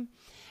evangelicalism.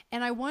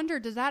 And I wonder,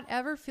 does that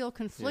ever feel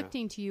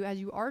conflicting to you as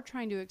you are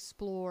trying to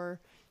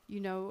explore,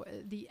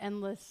 the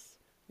endless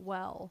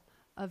well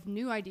of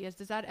new ideas?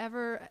 Does that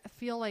ever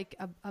feel like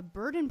a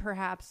burden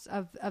perhaps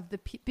of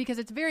because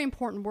it's very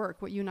important work,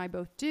 what you and I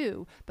both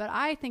do. But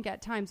I think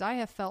at times I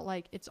have felt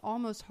like it's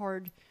almost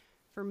hard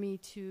for me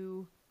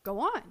to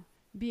go on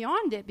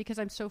beyond it because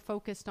I'm so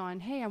focused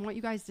on, hey, I want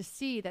you guys to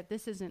see that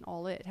this isn't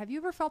all it. Have you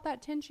ever felt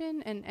that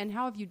tension, and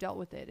how have you dealt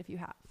with it if you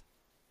have?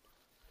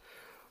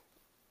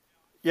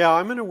 Yeah,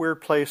 I'm in a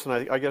weird place,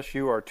 and I guess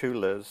you are too,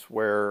 Liz,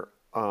 where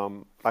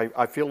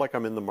I feel like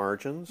I'm in the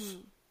margins,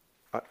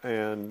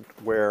 and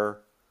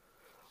where,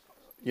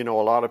 a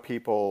lot of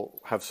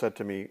people have said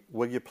to me,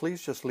 will you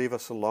please just leave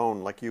us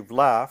alone? Like, you've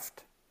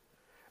left,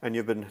 and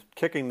you've been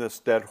kicking this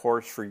dead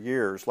horse for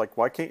years. Like,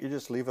 why can't you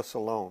just leave us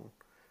alone?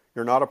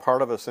 You're not a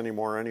part of us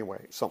anymore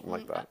anyway, something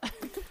like that.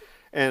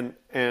 and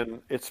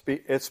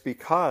it's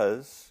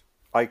because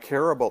I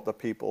care about the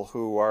people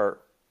who are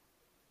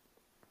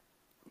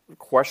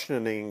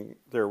questioning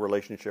their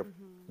relationship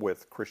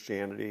with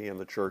Christianity and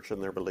the church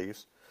and their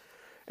beliefs,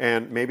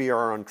 and maybe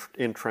are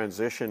in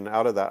transition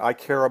out of that. I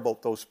care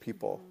about those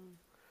people.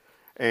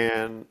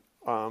 And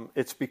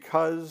it's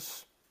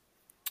because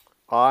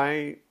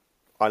I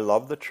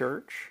love the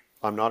church.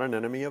 I'm not an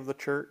enemy of the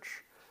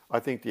church. I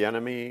think the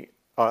enemy...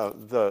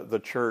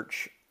 the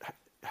church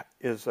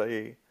has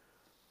a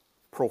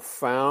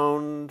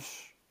profound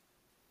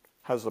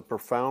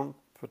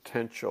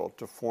potential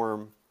to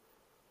form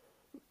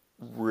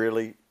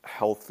really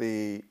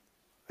healthy,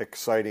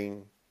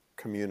 exciting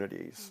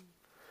communities.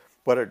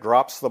 But it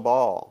drops the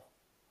ball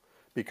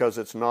because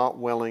it's not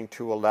willing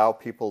to allow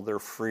people their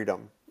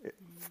freedom.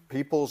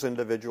 People's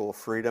individual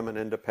freedom and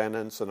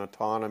independence and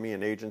autonomy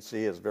and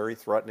agency is very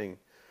threatening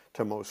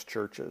to most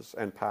churches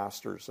and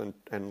pastors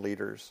and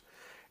leaders.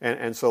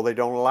 And so they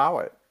don't allow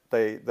it.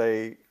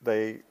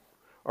 They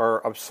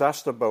are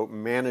obsessed about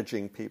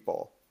managing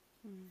people,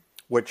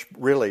 which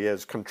really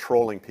is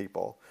controlling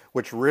people,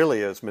 which really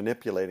is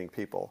manipulating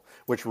people,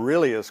 which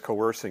really is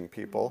coercing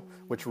people,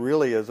 which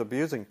really is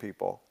abusing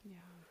people.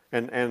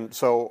 Yeah. And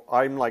so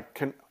I'm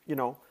like,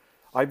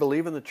 I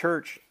believe in the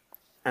church,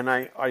 and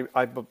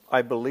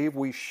I believe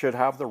we should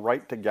have the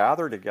right to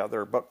gather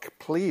together, but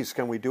please,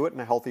 can we do it in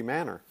a healthy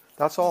manner?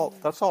 That's all.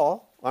 That's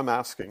all I'm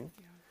asking.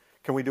 Yeah.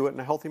 Can we do it in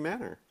a healthy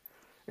manner?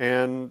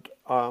 And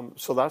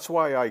so that's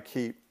why I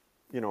keep,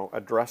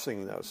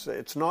 addressing this.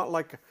 It's not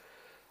like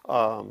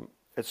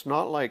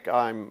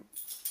I'm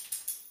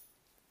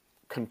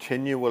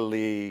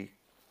continually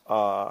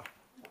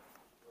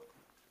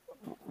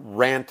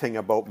ranting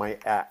about my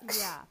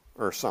ex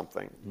or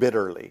something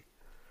bitterly.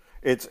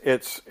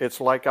 It's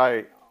like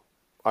I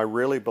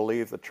really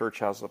believe the church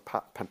has the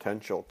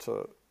potential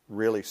to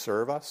really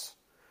serve us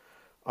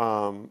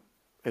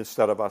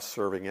instead of us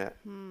serving it.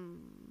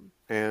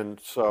 And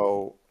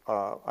so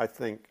I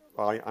think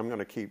I'm going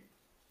to keep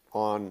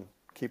on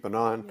keeping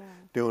on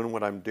doing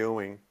what I'm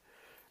doing,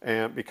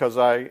 and because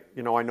I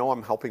know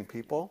I'm helping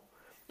people.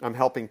 I'm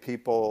helping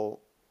people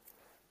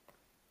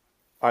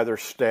either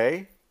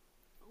stay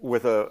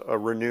with a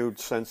renewed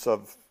sense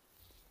of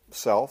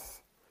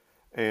self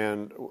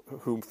and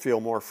who feel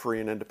more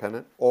free and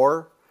independent,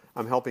 or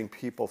I'm helping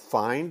people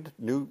find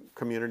new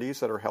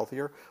communities that are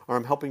healthier, or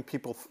I'm helping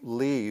people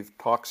leave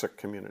toxic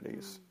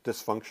communities,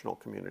 dysfunctional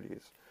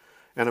communities.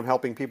 And I'm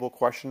helping people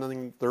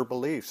questioning their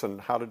beliefs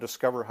and how to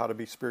discover how to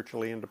be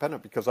spiritually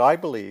independent, because I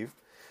believe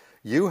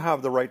you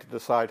have the right to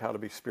decide how to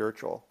be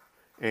spiritual,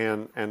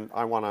 and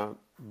I want to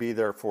be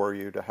there for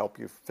you to help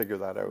you figure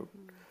that out.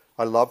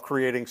 I love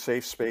creating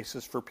safe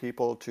spaces for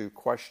people to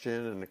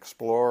question and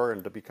explore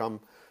and to become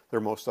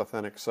their most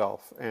authentic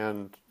self,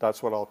 and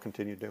that's what I'll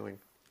continue doing.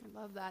 I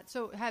love that.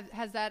 So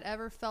has that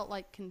ever felt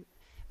like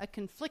a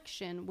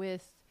confliction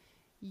with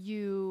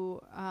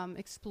you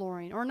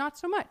exploring, or not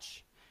so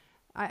much?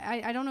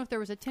 I don't know if there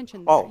was a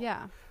tension there.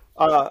 Yeah.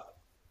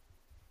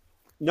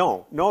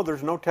 No,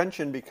 there's no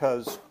tension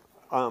because,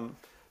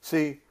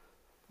 see,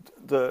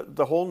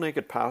 the whole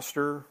naked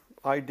pastor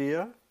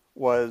idea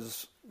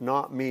was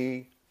not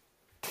me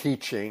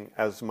teaching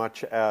as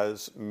much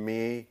as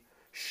me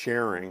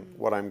sharing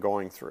what I'm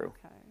going through.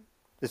 Okay.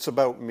 It's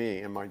about me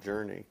and my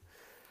journey.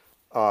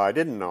 I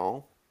didn't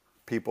know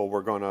people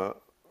were going to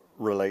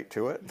relate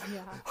to it.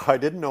 Yeah. I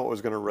didn't know it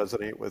was going to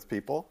resonate with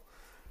people.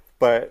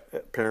 But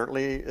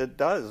apparently it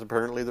does.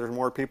 Apparently there's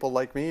more people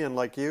like me and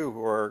like you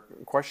who are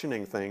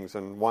questioning things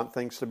and want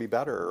things to be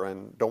better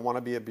and don't want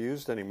to be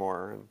abused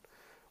anymore and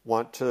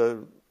want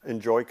to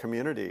enjoy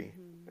community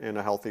in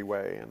a healthy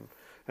way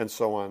and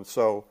so on.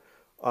 So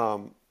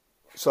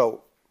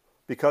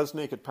because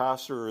Naked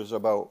Pastor is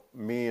about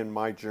me and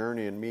my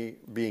journey and me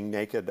being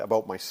naked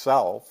about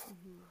myself,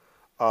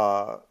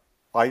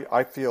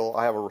 I feel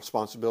I have a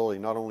responsibility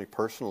not only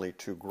personally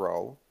to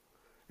grow.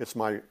 It's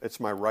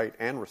my right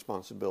and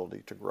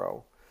responsibility to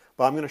grow,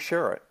 but I'm going to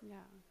share it. Yeah.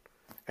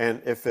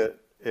 And if it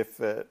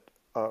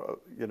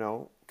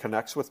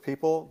connects with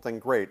people, then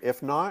great.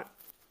 If not,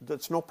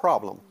 that's no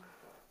problem.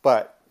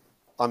 But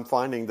I'm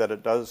finding that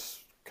it does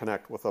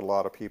connect with a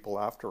lot of people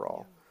after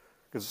all.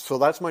 So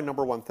that's my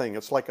number one thing.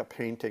 It's like a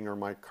painting or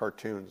my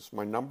cartoons.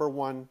 My job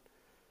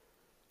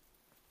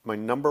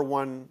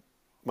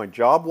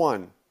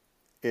one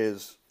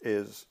is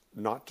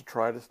not to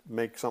try to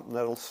make something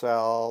that'll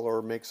sell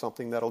or make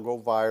something that'll go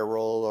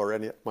viral or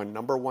any. My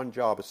number one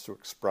job is to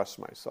express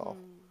myself.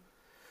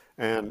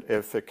 And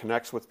if it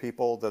connects with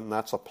people, then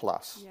that's a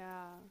plus.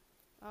 Yeah.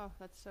 Oh,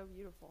 that's so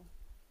beautiful.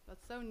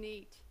 That's so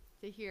neat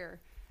to hear.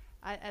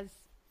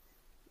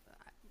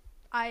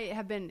 I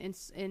have been in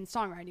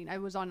songwriting. I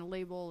was on a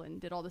label and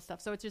did all this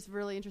stuff. So it's just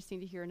really interesting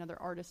to hear another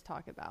artist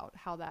talk about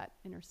how that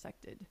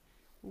intersected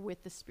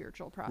with the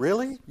spiritual process.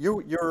 Really?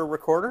 You're a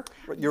recorder?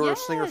 You're a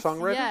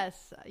singer-songwriter?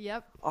 Yes.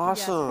 Yep.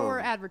 Awesome. Yes, for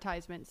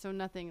advertisement. So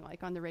nothing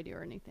like on the radio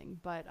or anything.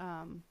 But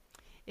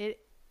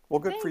well,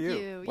 good thank for you.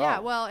 You. Wow. Yeah.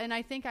 Well, and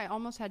I think I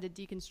almost had to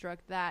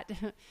deconstruct that.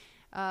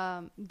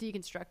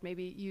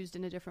 Maybe used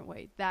in a different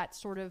way. That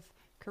sort of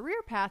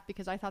career path,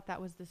 because I thought that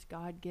was this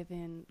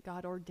God-given,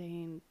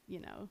 God-ordained,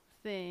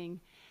 thing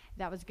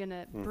that was going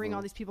to bring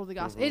all these people to the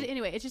gospel.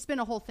 Anyway, it's just been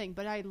a whole thing.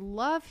 But I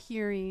love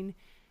hearing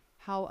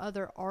how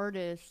other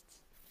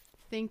artists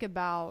think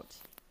about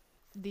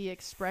the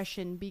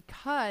expression,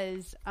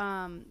 because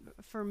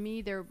for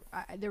me there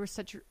were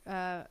such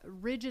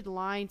rigid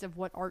lines of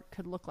what art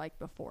could look like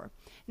before.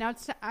 Now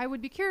I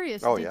would be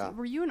curious,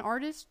 were you an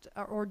artist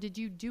or did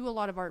you do a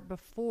lot of art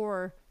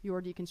before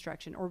your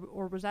deconstruction,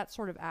 or was that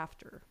sort of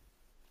after?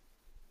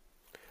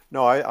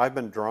 No, I've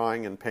been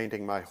drawing and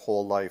painting my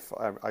whole life.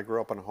 I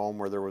grew up in a home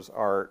where there was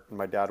art, and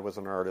my dad was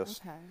an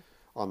artist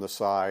on the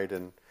side,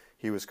 and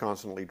he was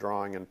constantly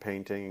drawing and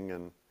painting,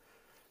 and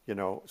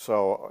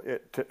so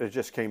it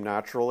just came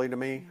naturally to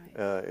me.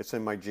 Nice. It's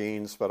in my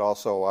genes, but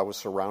also I was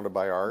surrounded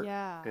by art,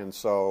 and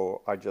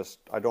so I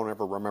don't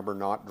ever remember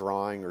not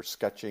drawing or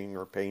sketching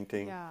or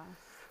painting. Yeah.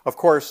 Of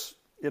course,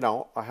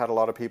 I had a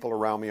lot of people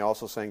around me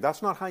also saying,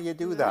 "That's not how you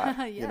do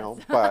that," yes.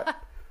 But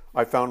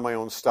I found my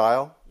own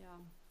style.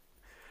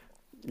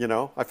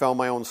 I found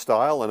my own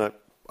style, and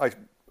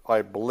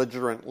I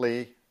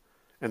belligerently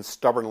and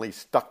stubbornly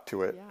stuck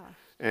to it. Yeah.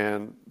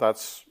 And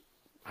that's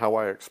how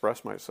I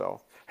express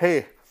myself.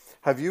 Hey,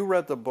 have you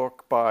read the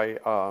book by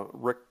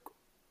Rick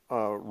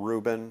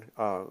Rubin,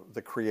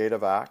 The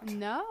Creative Act?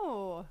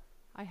 No,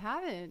 I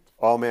haven't.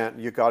 Oh, man,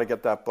 you got to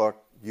get that book.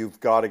 You've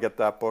got to get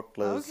that book,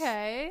 Liz.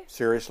 Okay.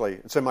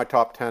 Seriously. It's in my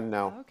top 10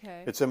 now.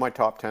 Okay. It's in my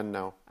top 10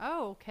 now.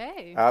 Oh,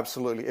 okay.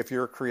 Absolutely. If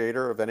you're a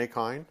creator of any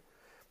kind.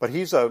 But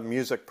he's a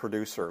music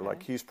producer. Okay.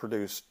 Like, he's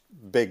produced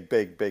big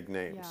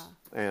names.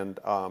 Yeah. And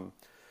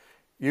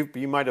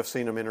you might have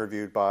seen him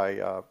interviewed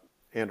by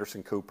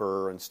Anderson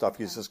Cooper and stuff.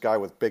 Okay. He's this guy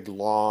with big,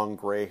 long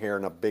gray hair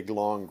and a big,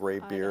 long gray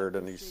beard,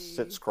 and he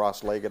sits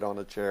cross-legged on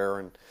a chair.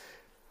 And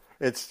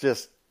it's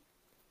just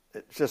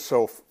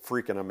so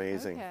freaking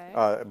amazing.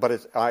 Okay.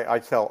 But I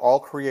tell all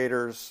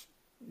creators,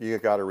 you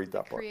got to read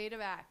that book. Creative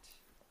Act.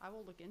 I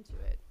will look into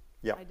it.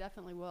 Yeah, I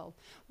definitely will.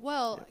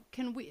 Well,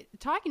 Can we,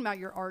 talking about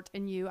your art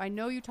and you, I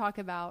know you talk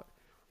about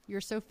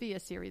your Sophia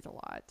series a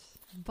lot,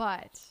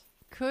 but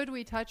could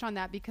we touch on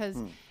that? Because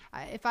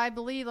if I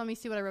believe, let me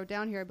see what I wrote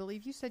down here. I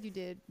believe you said you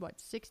did,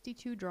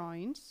 62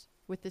 drawings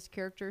with this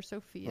character,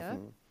 Sophia.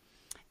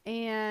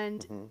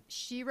 And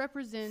she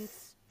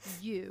represents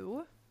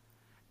you.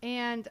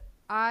 And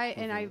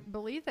I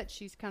believe that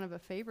she's kind of a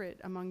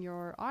favorite among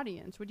your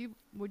audience. Would you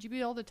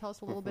be able to tell us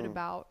a little bit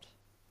about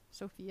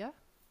Sophia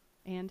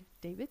and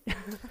David?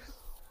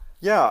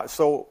 Yeah,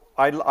 so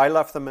I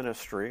left the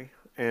ministry,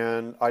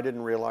 and I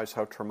didn't realize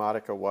how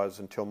traumatic it was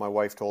until my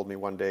wife told me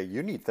one day,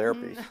 "You need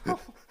therapy." No.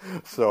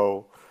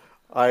 So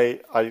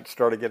I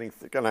started getting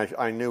and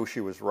I knew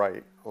she was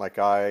right. Like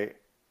it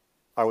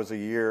was a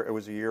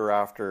year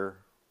after,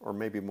 or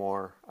maybe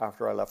more,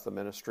 after I left the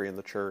ministry in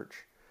the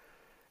church,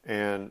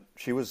 and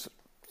she was a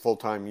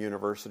full-time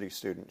university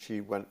student. She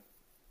went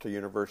to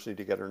university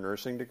to get her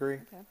nursing degree.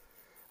 Okay.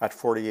 At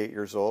 48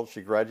 years old.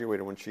 She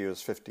graduated when she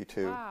was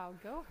 52. Wow,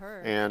 go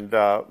her. And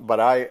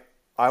but I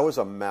was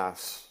a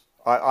mess.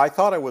 I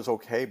thought I was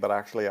okay, but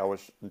actually I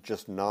was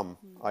just numb.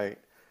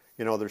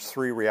 There's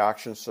 3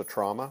 reactions to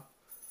trauma: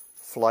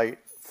 flight,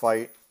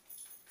 fight,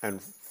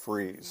 and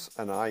freeze.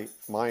 And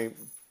my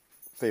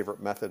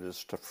favorite method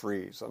is to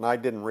freeze. And I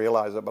didn't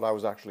realize it, but I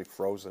was actually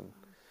frozen,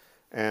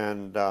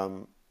 and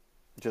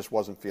just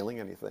wasn't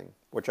feeling anything,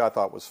 which I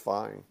thought was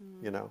fine.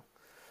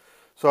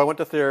 So I went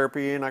to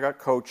therapy and I got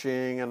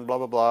coaching and blah,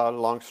 blah, blah.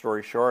 Long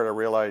story short, I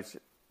realized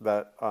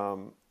that, I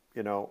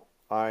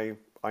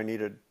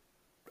needed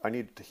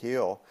to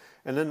heal.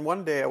 And then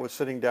one day I was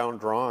sitting down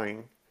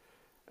drawing,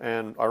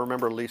 and I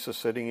remember Lisa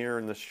sitting here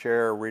in this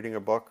chair reading a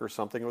book or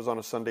something. It was on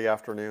a Sunday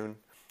afternoon.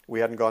 We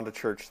hadn't gone to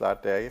church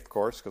that day, of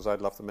course, because I'd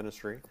left the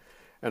ministry.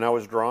 And I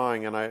was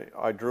drawing, and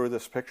I drew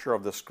this picture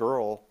of this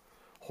girl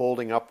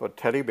holding up a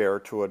teddy bear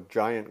to a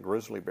giant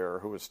grizzly bear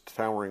who was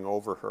towering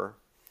over her.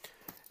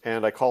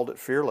 And I called it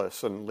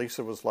Fearless, and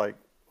Lisa was like,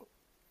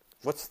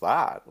 "What's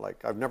that?"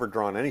 Like, I've never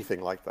drawn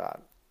anything like that.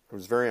 It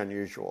was very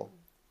unusual.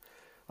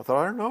 I thought,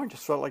 I don't know, I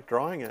just felt like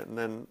drawing it. And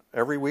then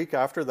every week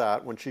after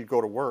that, when she'd go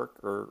to work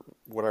or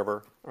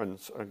whatever and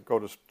go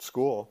to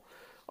school,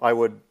 I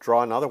would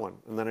draw another one,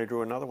 and then I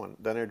drew another one,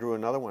 then I drew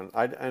another one.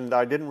 And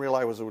I didn't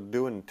realize what I was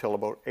doing until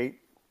about 8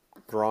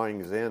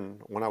 drawings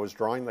in. When I was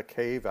drawing the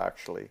cave,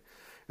 actually,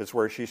 it's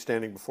where she's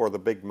standing before the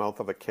big mouth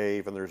of a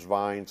cave, and there's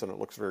vines, and it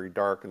looks very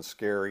dark and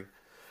scary.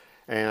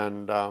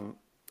 And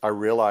I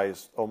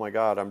realized, oh my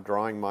God, I'm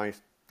drawing my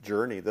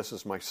journey. This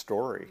is my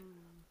story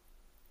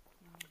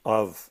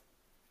of...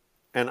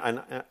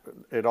 And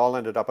it all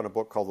ended up in a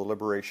book called The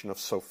Liberation of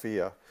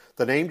Sophia.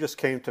 The name just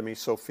came to me,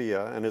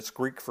 Sophia, and it's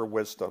Greek for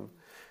wisdom.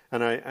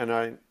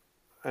 And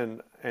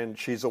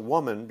she's a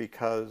woman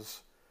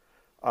because,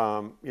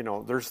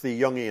 there's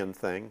the Jungian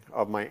thing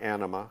of my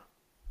anima,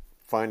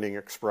 finding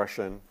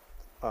expression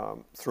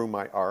through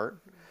my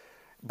art.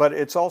 But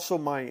it's also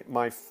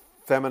my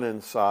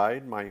feminine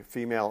side, my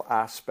female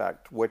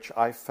aspect, which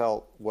I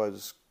felt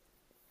was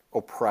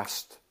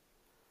oppressed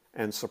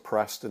and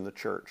suppressed in the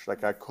church.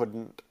 Like I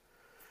couldn't...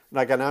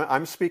 Like, and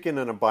I'm speaking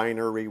in a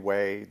binary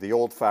way, the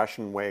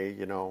old-fashioned way,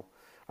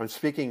 I'm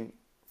speaking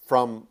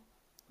from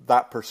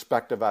that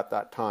perspective at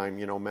that time.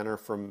 Men are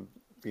from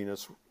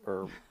Venus,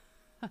 or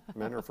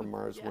men are from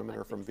Mars, women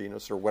are from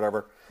Venus, or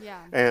whatever. Yeah.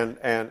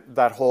 And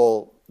that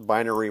whole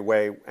binary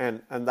way,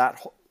 and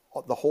that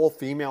the whole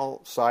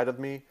female side of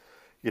me,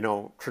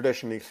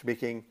 traditionally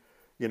speaking,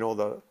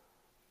 the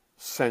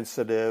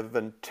sensitive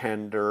and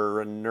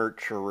tender and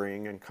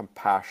nurturing and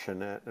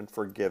compassionate and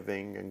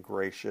forgiving and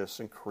gracious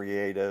and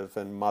creative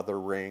and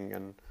mothering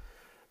and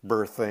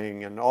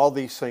birthing and all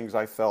these things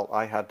I felt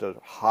I had to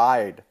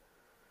hide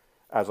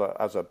as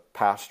a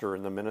pastor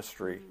in the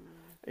ministry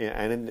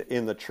and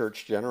in the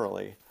church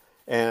generally.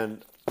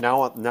 And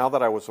now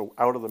that I was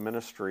out of the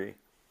ministry,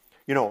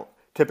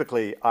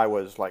 typically I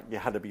was like, you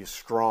had to be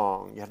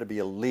strong, you had to be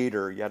a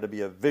leader, you had to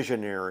be a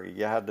visionary,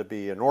 you had to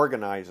be an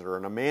organizer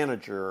and a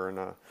manager and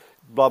a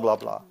blah, blah,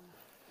 blah.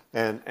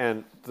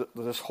 And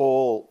this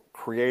whole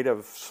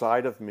creative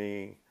side of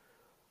me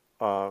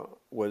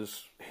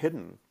was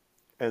hidden.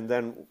 And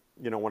then,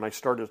 when I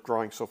started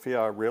drawing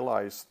Sophia, I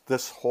realized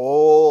this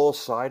whole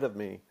side of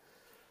me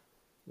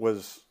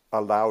was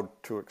allowed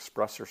to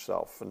express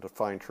herself and to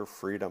find her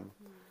freedom,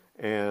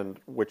 and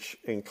which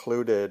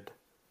included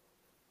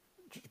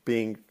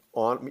being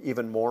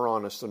even more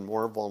honest and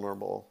more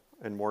vulnerable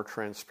and more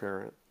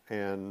transparent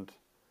and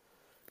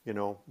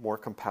more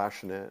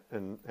compassionate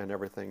and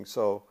everything.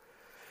 So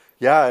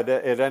yeah,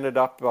 it ended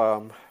up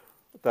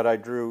that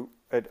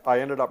I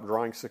ended up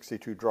drawing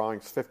 62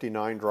 drawings.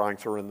 59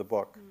 drawings are in the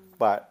book.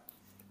 But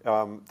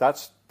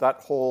that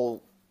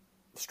whole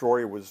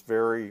story was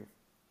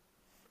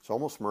it's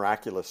almost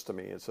miraculous to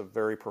me. It's a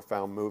very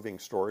profound, moving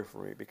story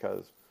for me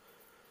because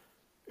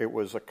it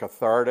was a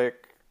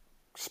cathartic,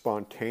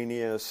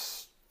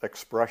 spontaneous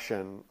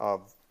expression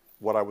of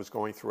what I was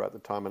going through at the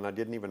time, and I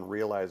didn't even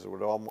realize it. It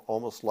was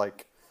almost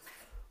like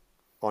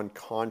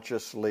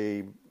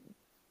unconsciously,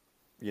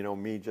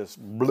 me just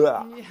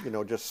blah,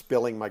 just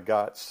spilling my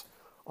guts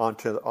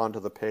onto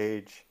the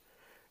page,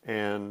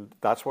 and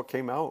that's what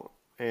came out.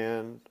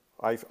 And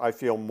I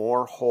feel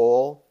more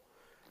whole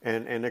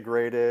and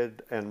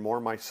integrated and more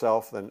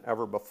myself than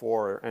ever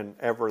before, and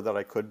ever that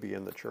I could be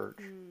in the church.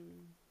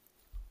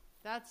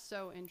 That's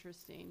so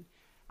interesting.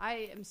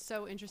 I am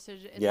so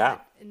interested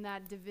in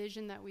that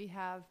division that we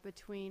have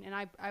between, and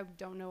I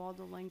don't know all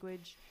the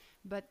language,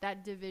 but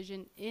that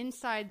division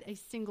inside a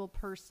single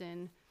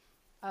person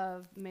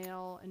of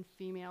male and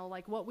female,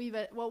 like what we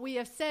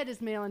have said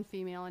is male and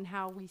female, and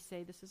how we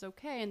say this is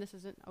okay and this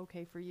isn't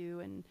okay for you,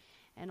 and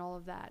all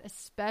of that,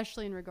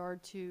 especially in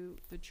regard to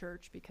the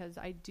church, because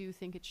I do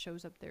think it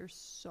shows up there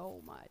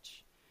so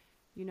much,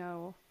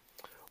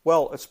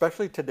 Well,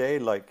 especially today,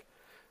 like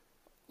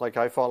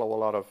I follow a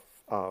lot of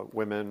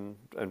women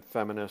and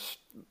feminist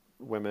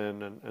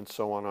women and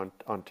so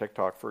on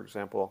TikTok, for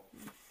example.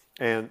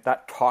 And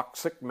that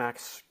toxic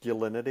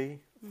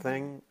masculinity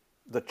thing,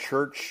 the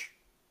church,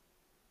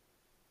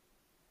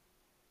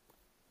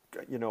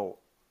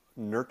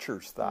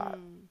 nurtures that.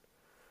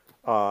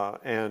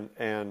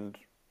 And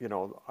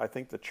I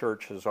think the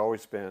church has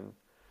always been,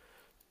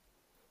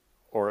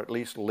 or at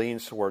least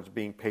leans towards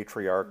being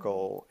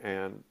patriarchal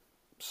and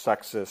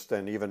sexist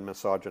and even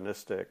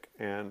misogynistic,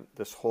 and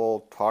this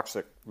whole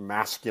toxic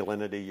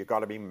masculinity. You got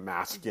to be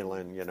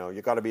masculine,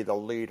 you got to be the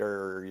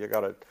leader, you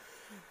got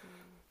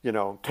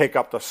to take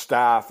up the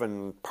staff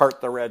and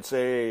part the Red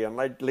Sea and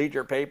lead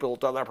your people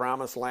to the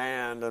promised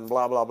land and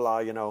blah blah blah,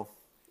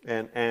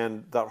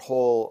 and that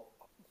whole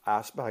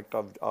aspect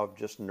of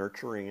just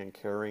nurturing and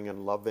caring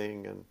and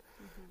loving and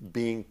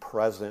being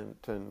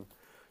present and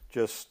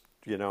just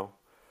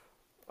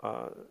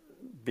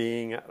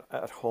being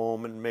at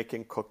home and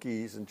making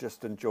cookies and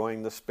just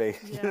enjoying the space.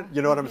 Yeah.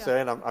 You know what I'm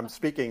saying? I'm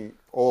speaking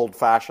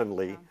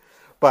old-fashionedly,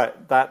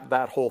 but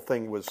that whole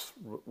thing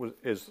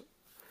is,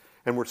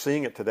 and we're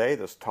seeing it today,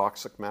 this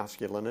toxic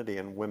masculinity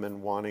and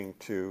women wanting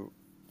to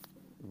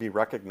be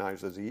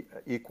recognized as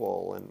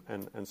equal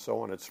and so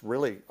on. It's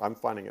really, I'm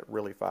finding it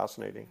really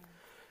fascinating,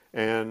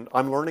 and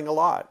I'm learning a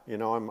lot.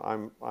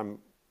 I'm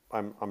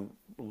I'm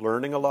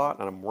learning a lot,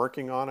 and I'm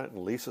working on it,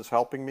 and Lisa's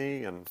helping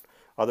me, and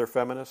other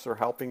feminists are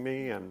helping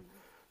me, and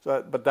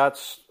so. But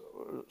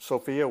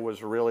Sophia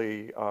was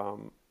really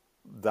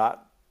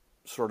that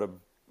sort of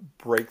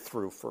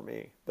breakthrough for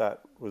me.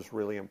 That was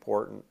really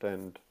important,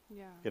 and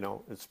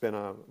it's been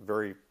a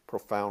very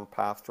profound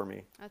path for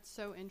me. That's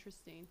so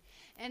interesting,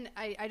 and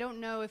I don't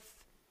know if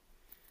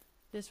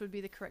this would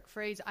be the correct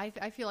phrase.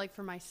 I feel like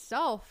for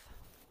myself,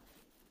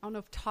 I don't know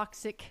if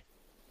toxic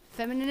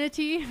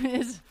femininity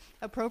is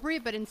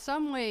appropriate, but in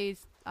some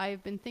ways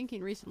I've been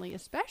thinking recently,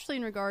 especially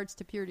in regards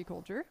to purity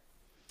culture,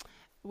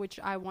 which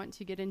I want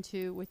to get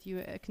into with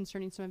you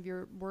concerning some of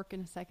your work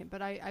in a second.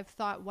 But I've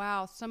thought,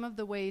 wow, some of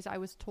the ways I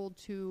was told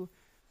to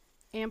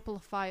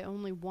amplify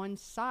only one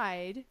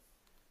side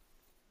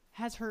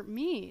has hurt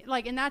me.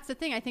 Like, and that's the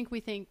thing. I think we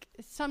think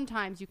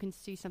sometimes you can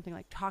see something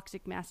like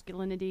toxic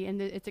masculinity,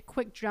 and it's a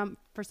quick jump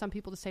for some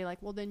people to say,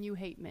 like, well, then you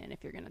hate men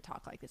if you're going to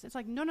talk like this. It's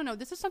like, no.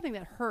 This is something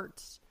that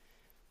hurts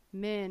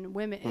men,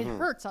 women. It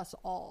hurts us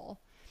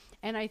all.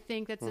 And I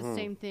think that's the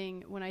same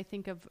thing when I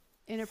think of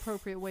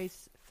inappropriate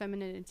ways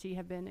femininity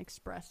have been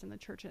expressed in the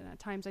church. And at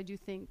times I do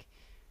think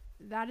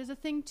that is a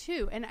thing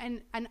too.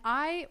 And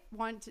I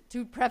want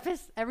to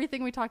preface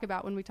everything we talk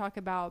about when we talk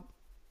about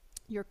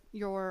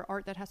your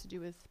art that has to do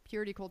with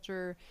purity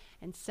culture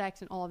and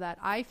sex and all of that.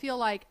 I feel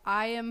like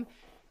I am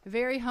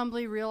very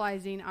humbly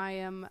realizing I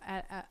am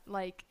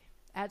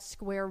at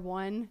square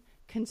one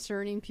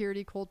concerning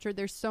purity culture.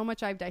 There's so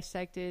much I've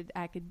dissected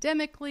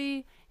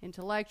academically,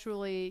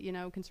 intellectually,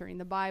 concerning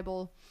the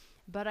Bible.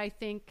 But I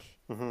think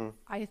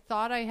I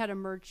thought I had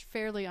emerged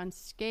fairly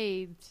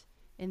unscathed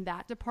in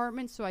that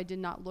department, so I did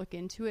not look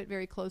into it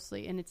very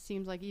closely. And it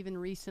seems like even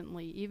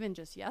recently, even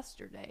just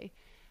yesterday,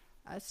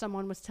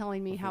 someone was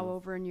telling me how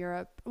over in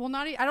Europe,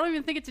 I don't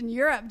even think it's in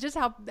Europe, just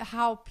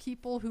how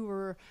people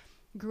who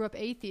grew up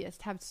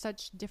atheist have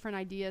such different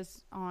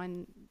ideas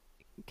on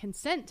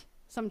consent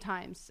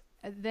sometimes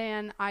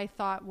than I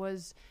thought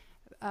was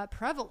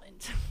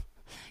prevalent.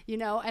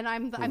 And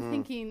I'm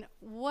thinking,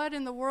 what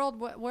in the world,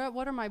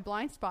 what are my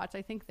blind spots?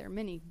 I think there are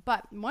many.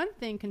 But one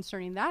thing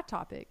concerning that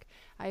topic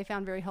I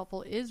found very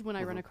helpful is when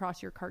I run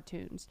across your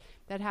cartoons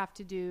that have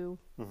to do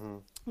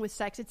with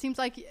sex. It seems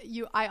like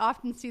I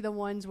often see the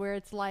ones where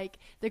it's like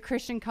the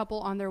Christian couple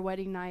on their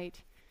wedding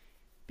night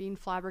being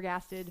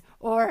flabbergasted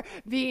or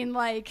being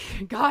like,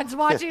 God's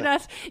watching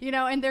us,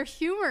 and they're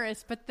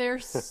humorous, but they're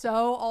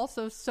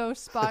also so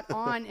spot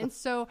on. And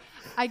so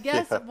I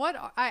guess what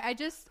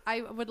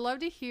I would love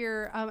to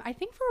hear, I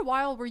think for a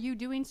while, were you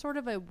doing sort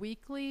of a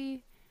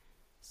weekly,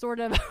 sort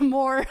of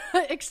more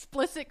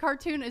explicit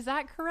cartoon? Is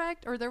that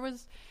correct? Or there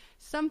was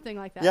something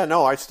like that? Yeah,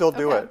 no, I still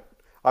do it.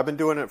 I've been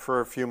doing it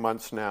for a few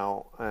months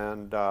now,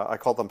 and I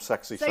call them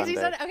Sexy Sunday.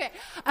 Okay.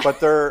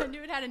 But I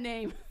knew it had a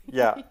name.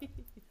 Yeah.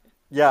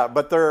 Yeah,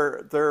 but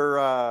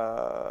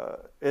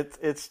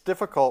it's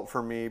difficult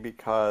for me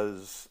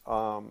because,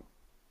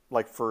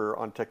 like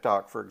on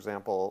TikTok, for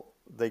example,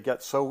 they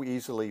get so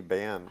easily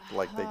banned,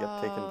 like they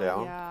get taken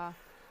down,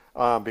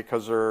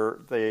 because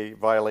they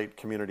violate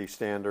community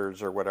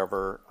standards or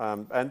whatever,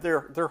 and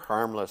they're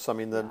harmless. I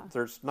mean,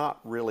 there's not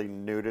really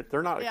nudity;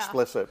 they're not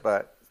explicit,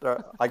 but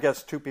I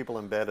guess two people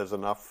in bed is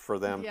enough for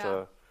them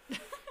to,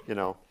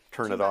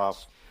 turn it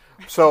off.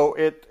 So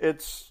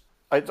it's.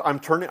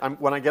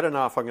 When I get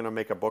enough, I'm going to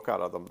make a book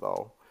out of them,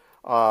 though,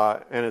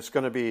 and it's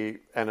going to be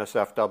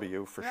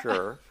NSFW for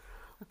sure,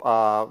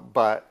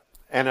 but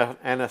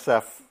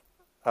NSFC,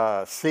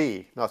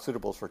 not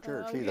suitable for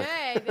church either.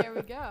 Okay, there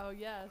we go.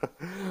 Yes.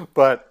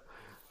 but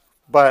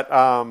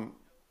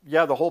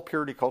the whole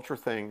purity culture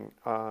thing.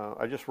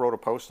 I just wrote a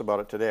post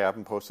about it today. I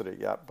haven't posted it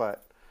yet,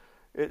 but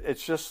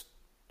it's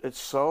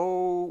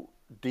so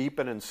deep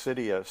and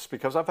insidious,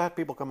 because I've had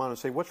people come on and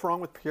say, what's wrong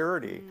with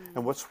purity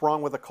and what's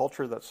wrong with a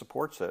culture that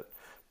supports it?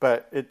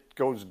 But it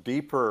goes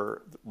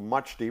deeper,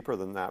 much deeper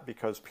than that,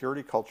 because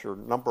purity culture,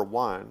 number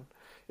one,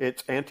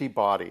 it's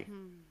anti-body.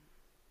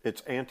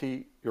 It's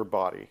anti your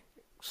body,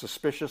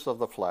 suspicious of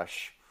the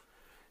flesh.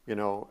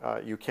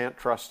 You can't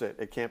trust it.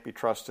 It can't be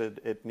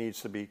trusted. It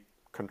needs to be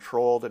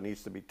controlled. It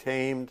needs to be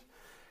tamed.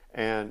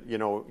 And,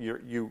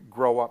 you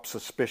grow up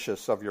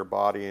suspicious of your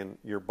body and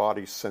your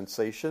body's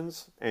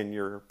sensations and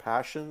your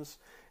passions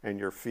and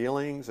your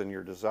feelings and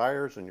your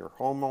desires and your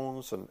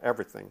hormones and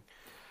everything.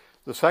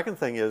 The second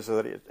thing is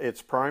that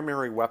its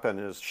primary weapon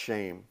is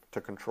shame, to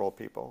control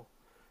people.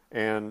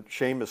 And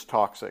shame is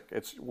toxic.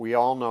 We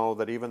all know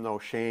that even though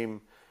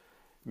shame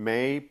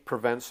may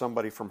prevent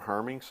somebody from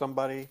harming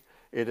somebody,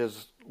 it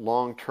is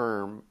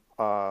long-term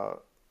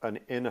an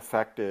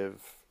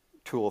ineffective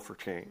tool for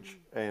change,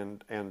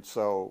 and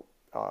so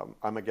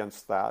I'm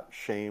against that,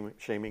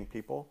 shaming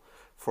people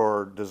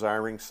for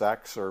desiring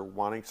sex or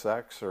wanting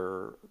sex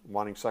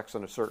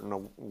in a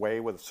certain way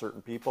with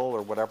certain people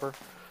or whatever.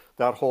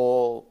 That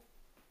whole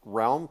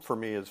realm for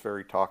me is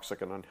very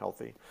toxic and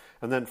unhealthy.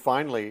 And then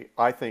finally,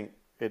 I think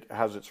it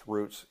has its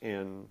roots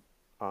in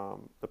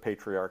the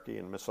patriarchy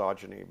and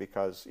misogyny,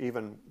 because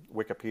even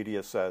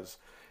Wikipedia says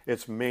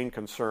its main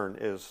concern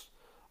is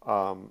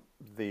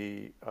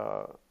the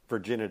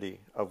virginity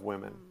of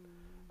women.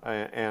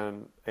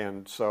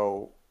 And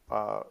so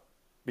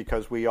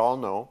because we all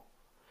know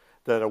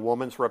that a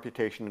woman's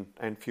reputation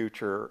and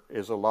future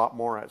is a lot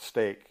more at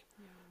stake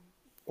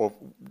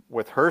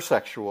with her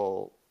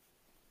sexual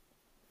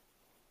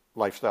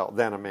lifestyle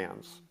than a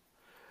man's.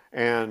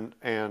 And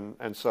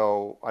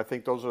so I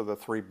think those are the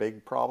three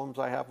big problems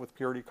I have with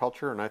purity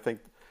culture. And I think,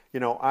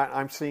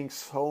 I'm seeing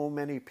so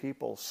many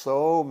people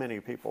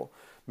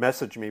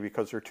message me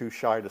because they're too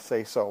shy to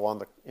say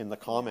so in the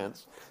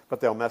comments,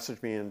 but they'll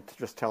message me and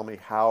just tell me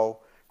how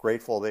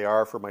grateful they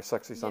are for my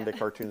Sexy Sunday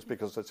cartoons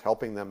because it's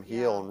helping them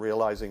heal and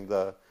realizing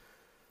the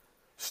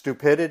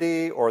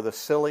stupidity or the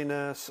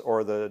silliness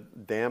or the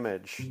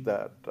damage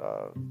that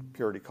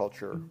purity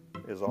culture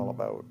is all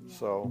about.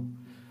 So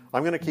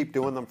I'm going to keep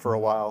doing them for a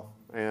while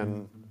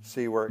and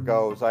see where it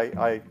goes.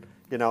 I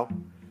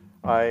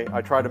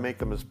try to make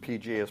them as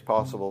PG as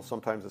possible.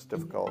 Sometimes it's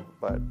difficult,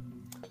 but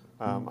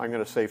I'm going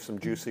to save some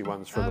juicy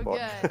ones for the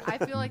book. Good. I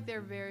feel like they're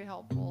very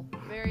helpful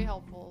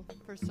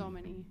for so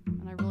many,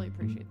 and I really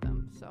appreciate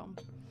them. So,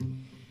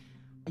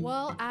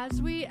 well,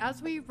 as we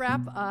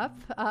wrap up,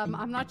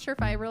 I'm not sure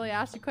if I really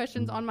asked you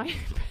questions on my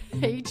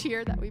page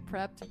here that we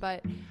prepped,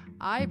 but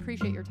I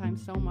appreciate your time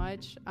so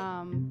much.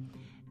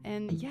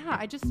 And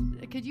yeah,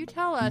 could you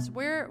tell us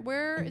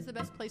where is the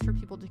best place for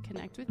people to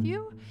connect with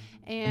you,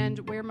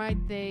 and where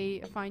might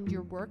they find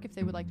your work if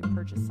they would like to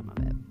purchase some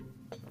of it?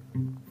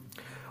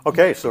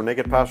 Okay, so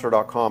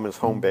nakedpastor.com is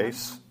home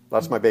base.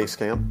 That's my base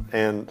camp,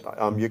 and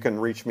you can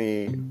reach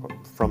me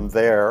from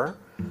there.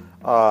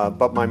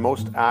 But my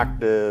most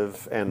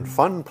active and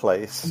fun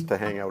place to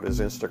hang out is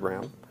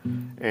Instagram,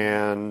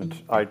 and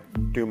I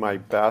do my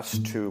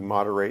best to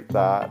moderate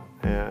that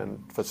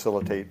and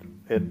facilitate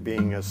it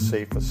being as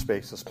safe a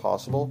space as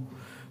possible.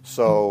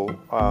 So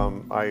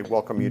I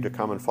welcome you to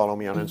come and follow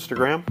me on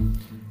Instagram,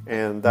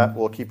 and that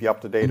will keep you up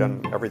to date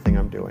on everything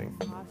I'm doing.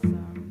 Awesome.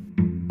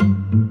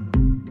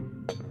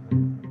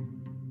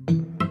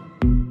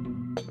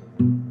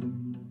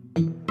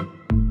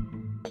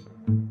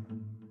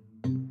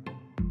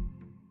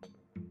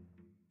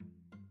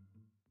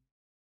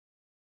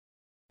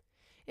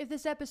 If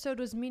this episode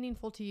was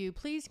meaningful to you,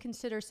 please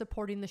consider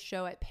supporting the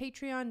show at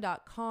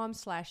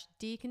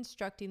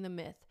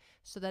patreon.com/deconstructingthemyth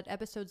so that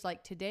episodes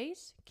like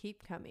today's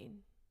keep coming.